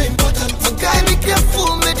your stay important. For guy be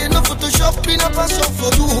careful, make them not Photoshop, clean up passion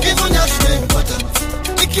for you. Even your stay important.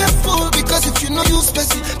 Be careful because if you no use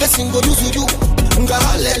person go use you.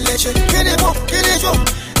 Ngale leche, kene mo.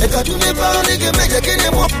 Eka tu ne pa nige meje kene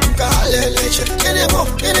mo. Ngale leche, kene mo.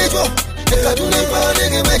 Eka tu ne pa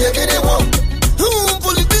nige meje kene mo.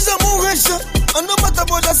 Politician mo resha. I know matter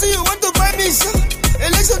but I see you want to buy me sir.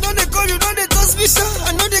 Election don't they call you, don't they toss me sir.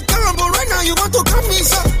 I know they carry but right now you want to come me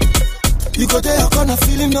sir. You go there, you're gonna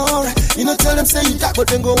feeling alright. You know, tell them say you that, but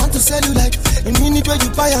then go want to sell you like. In minute where you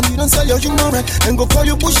buy and you don't sell your human right. Then go call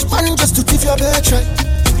you bushman just to thief your bird right.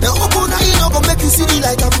 Now open now, you know, go make you see the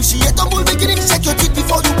light. Appreciate the move, beginning to check your teeth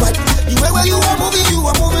before you bite. The way where you are moving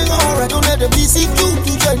alright. Don't let them deceive you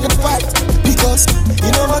to join the fight. Because you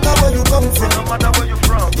no matter where you come from, no matter where you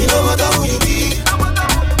from, you no matter who you be.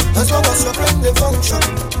 As long as your brain they function,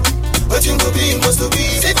 what you go be must to be.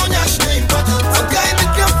 Say on your shame important. A guy be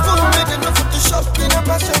careful, make them not Photoshop, clean up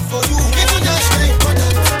passion for you. Even your shame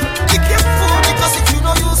important. Be careful because if you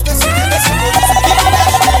no use person, that's what you do. Even your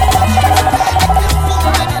shame important.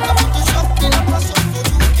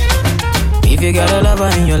 If you got a lover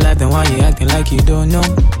in your life, then why you acting like you don't know?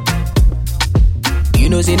 You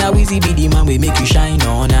know, say now easy be the man we make you shine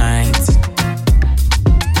all night.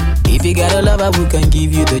 If you got a lover who can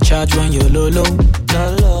give you the charge when you're low.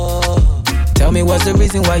 Tell me what's the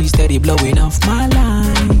reason why you steady blowing off my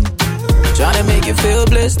line? Trying to make you feel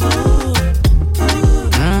blessed.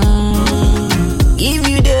 Give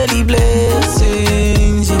you daily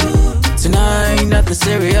blessings. Tonight, nothing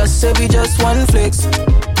serious, so we just one flex.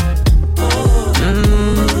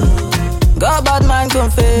 Got bad mind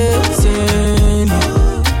confessing.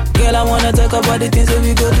 Girl, I wanna talk about the things that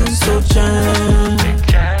we go do so jam.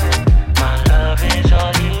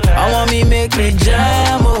 I want me make me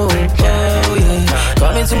jam, oh yeah.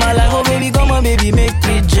 Come into my life, oh baby, come on baby, make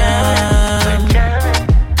me jam.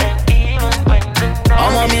 I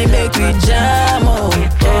want me make me jam, oh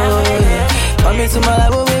yeah. Come into my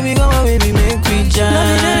life, oh baby, come on baby, make me jam.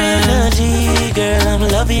 Loving her energy, girl, I'm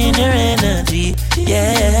loving her energy.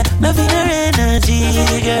 Yeah, loving her energy,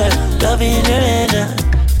 girl, loving her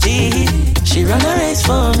energy. She run a race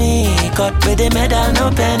for me, caught with the medal,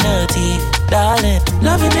 no penalty. Darling,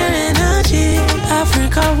 loving her energy,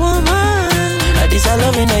 Africa woman. This I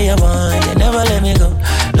loving her, you want, you never let me go.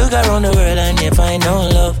 Look around the world and you find no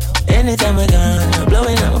love. Anytime we're gone,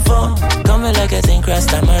 blowing on my phone. Coming like a thing, cross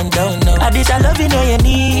time and don't know. This I loving her, you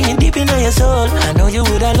need, deep in your soul. I know you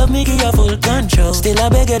would have loved me, give you full control. Still I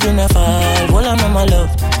beg you do not fall, hold on my love.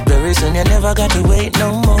 Very soon you never got to wait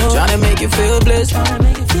no more. Tryna make you feel blessed. Tryna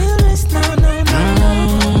make you feel blessed, no.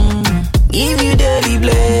 Give you daily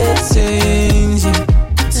blessings.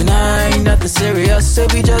 Tonight, nothing serious, so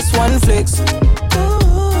we just one flex.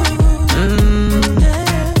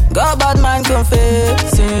 Got bad mind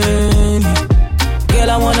confessing. Girl,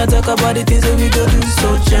 I wanna talk about the things that we go do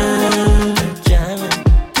so jam.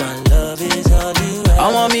 My love is all you have.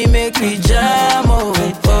 I want me make me jam, oh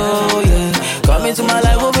yeah. Come into my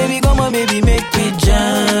life, oh baby, come on baby, make me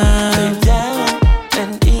jam.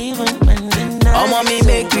 And even when the night I want me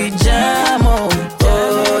make me jam, oh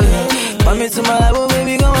yeah. Come into my life, oh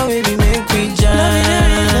baby, come on baby, make me jam. Loving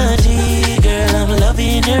her energy, girl, I'm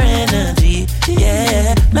loving her energy.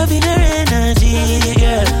 Yeah, loving her energy,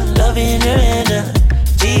 girl, loving her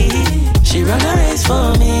energy. She run a race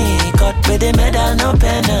for me, caught with the medal, no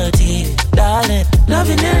penalty. Darling,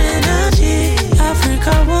 loving her energy,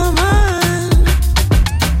 Africa woman.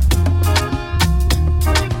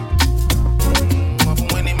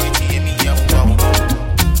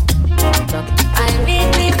 I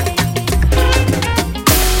really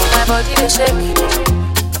shake.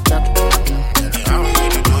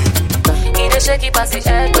 He dey shake it past the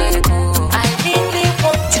head where they go. I really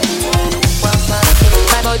want you to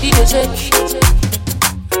my body dey shake.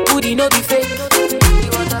 Booty no be fake.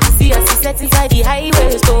 See as he set inside the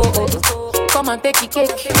highway store. Come and take the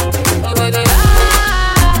cake. You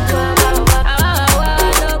better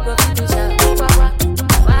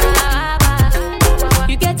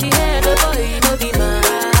you get the head, boy, you know the man.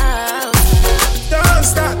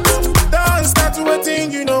 Don't start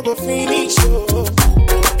waiting, you know go finish. Oh.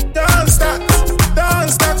 Don't start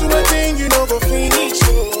waiting, you know go finish.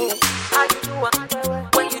 Oh. How you do it?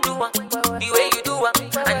 When you do it, the way you do it,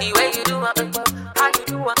 and the way you do it. How you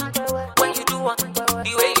do it? When you do it,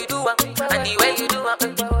 the way you do it, and the way you do it.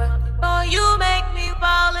 Oh, you make me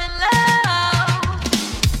fall in love.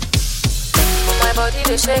 My body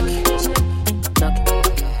dey shake.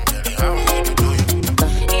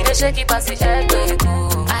 He dey shake it past the head where you go.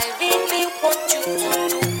 I really want you to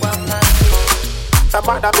do what I I'm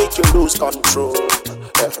about to make you lose control.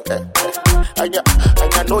 And you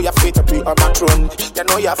know you're fit to be on my throne. You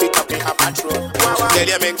know you're fit to be on my throne. Girl,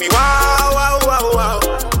 you make me wow, wow, wow, wow.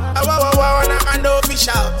 Wow, wow, wow, and I know fish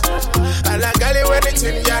out. I like girl,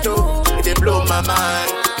 anything you do, it blow my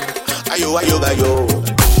mind. Ayo.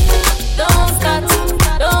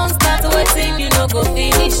 Don't start waiting, you know go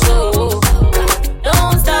finish. Oh.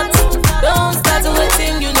 Don't start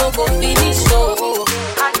waiting, you know go finish. Oh.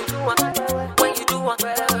 How you do it? When you do it,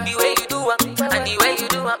 the way you do it, and the way you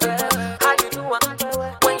do it. How you do it?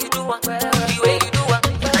 When you do it, the way you do it,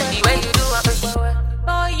 and the way you do it.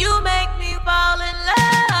 Oh, you make me fall in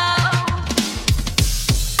love.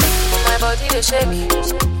 My body dey shake.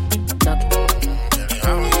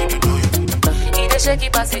 He dey shake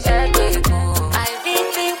it past the head where you go. I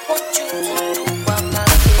really want you to do what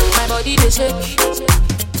my body dey shake.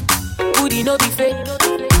 Booty no be fake.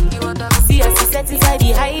 See as he set inside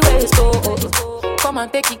the highway store. Come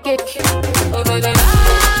and take the cake. Oh, baby.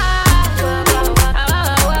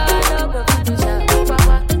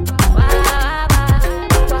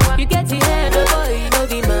 You get the head, boy, you know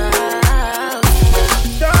the man.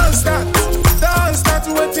 Don't start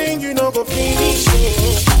waiting, you know go finish.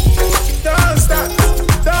 Don't start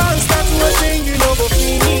waiting, you know go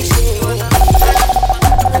finish.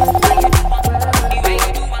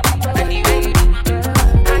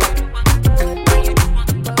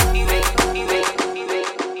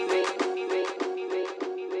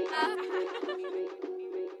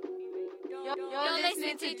 You're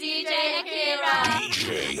listening to DJ Akira.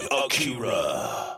 DJ Akira.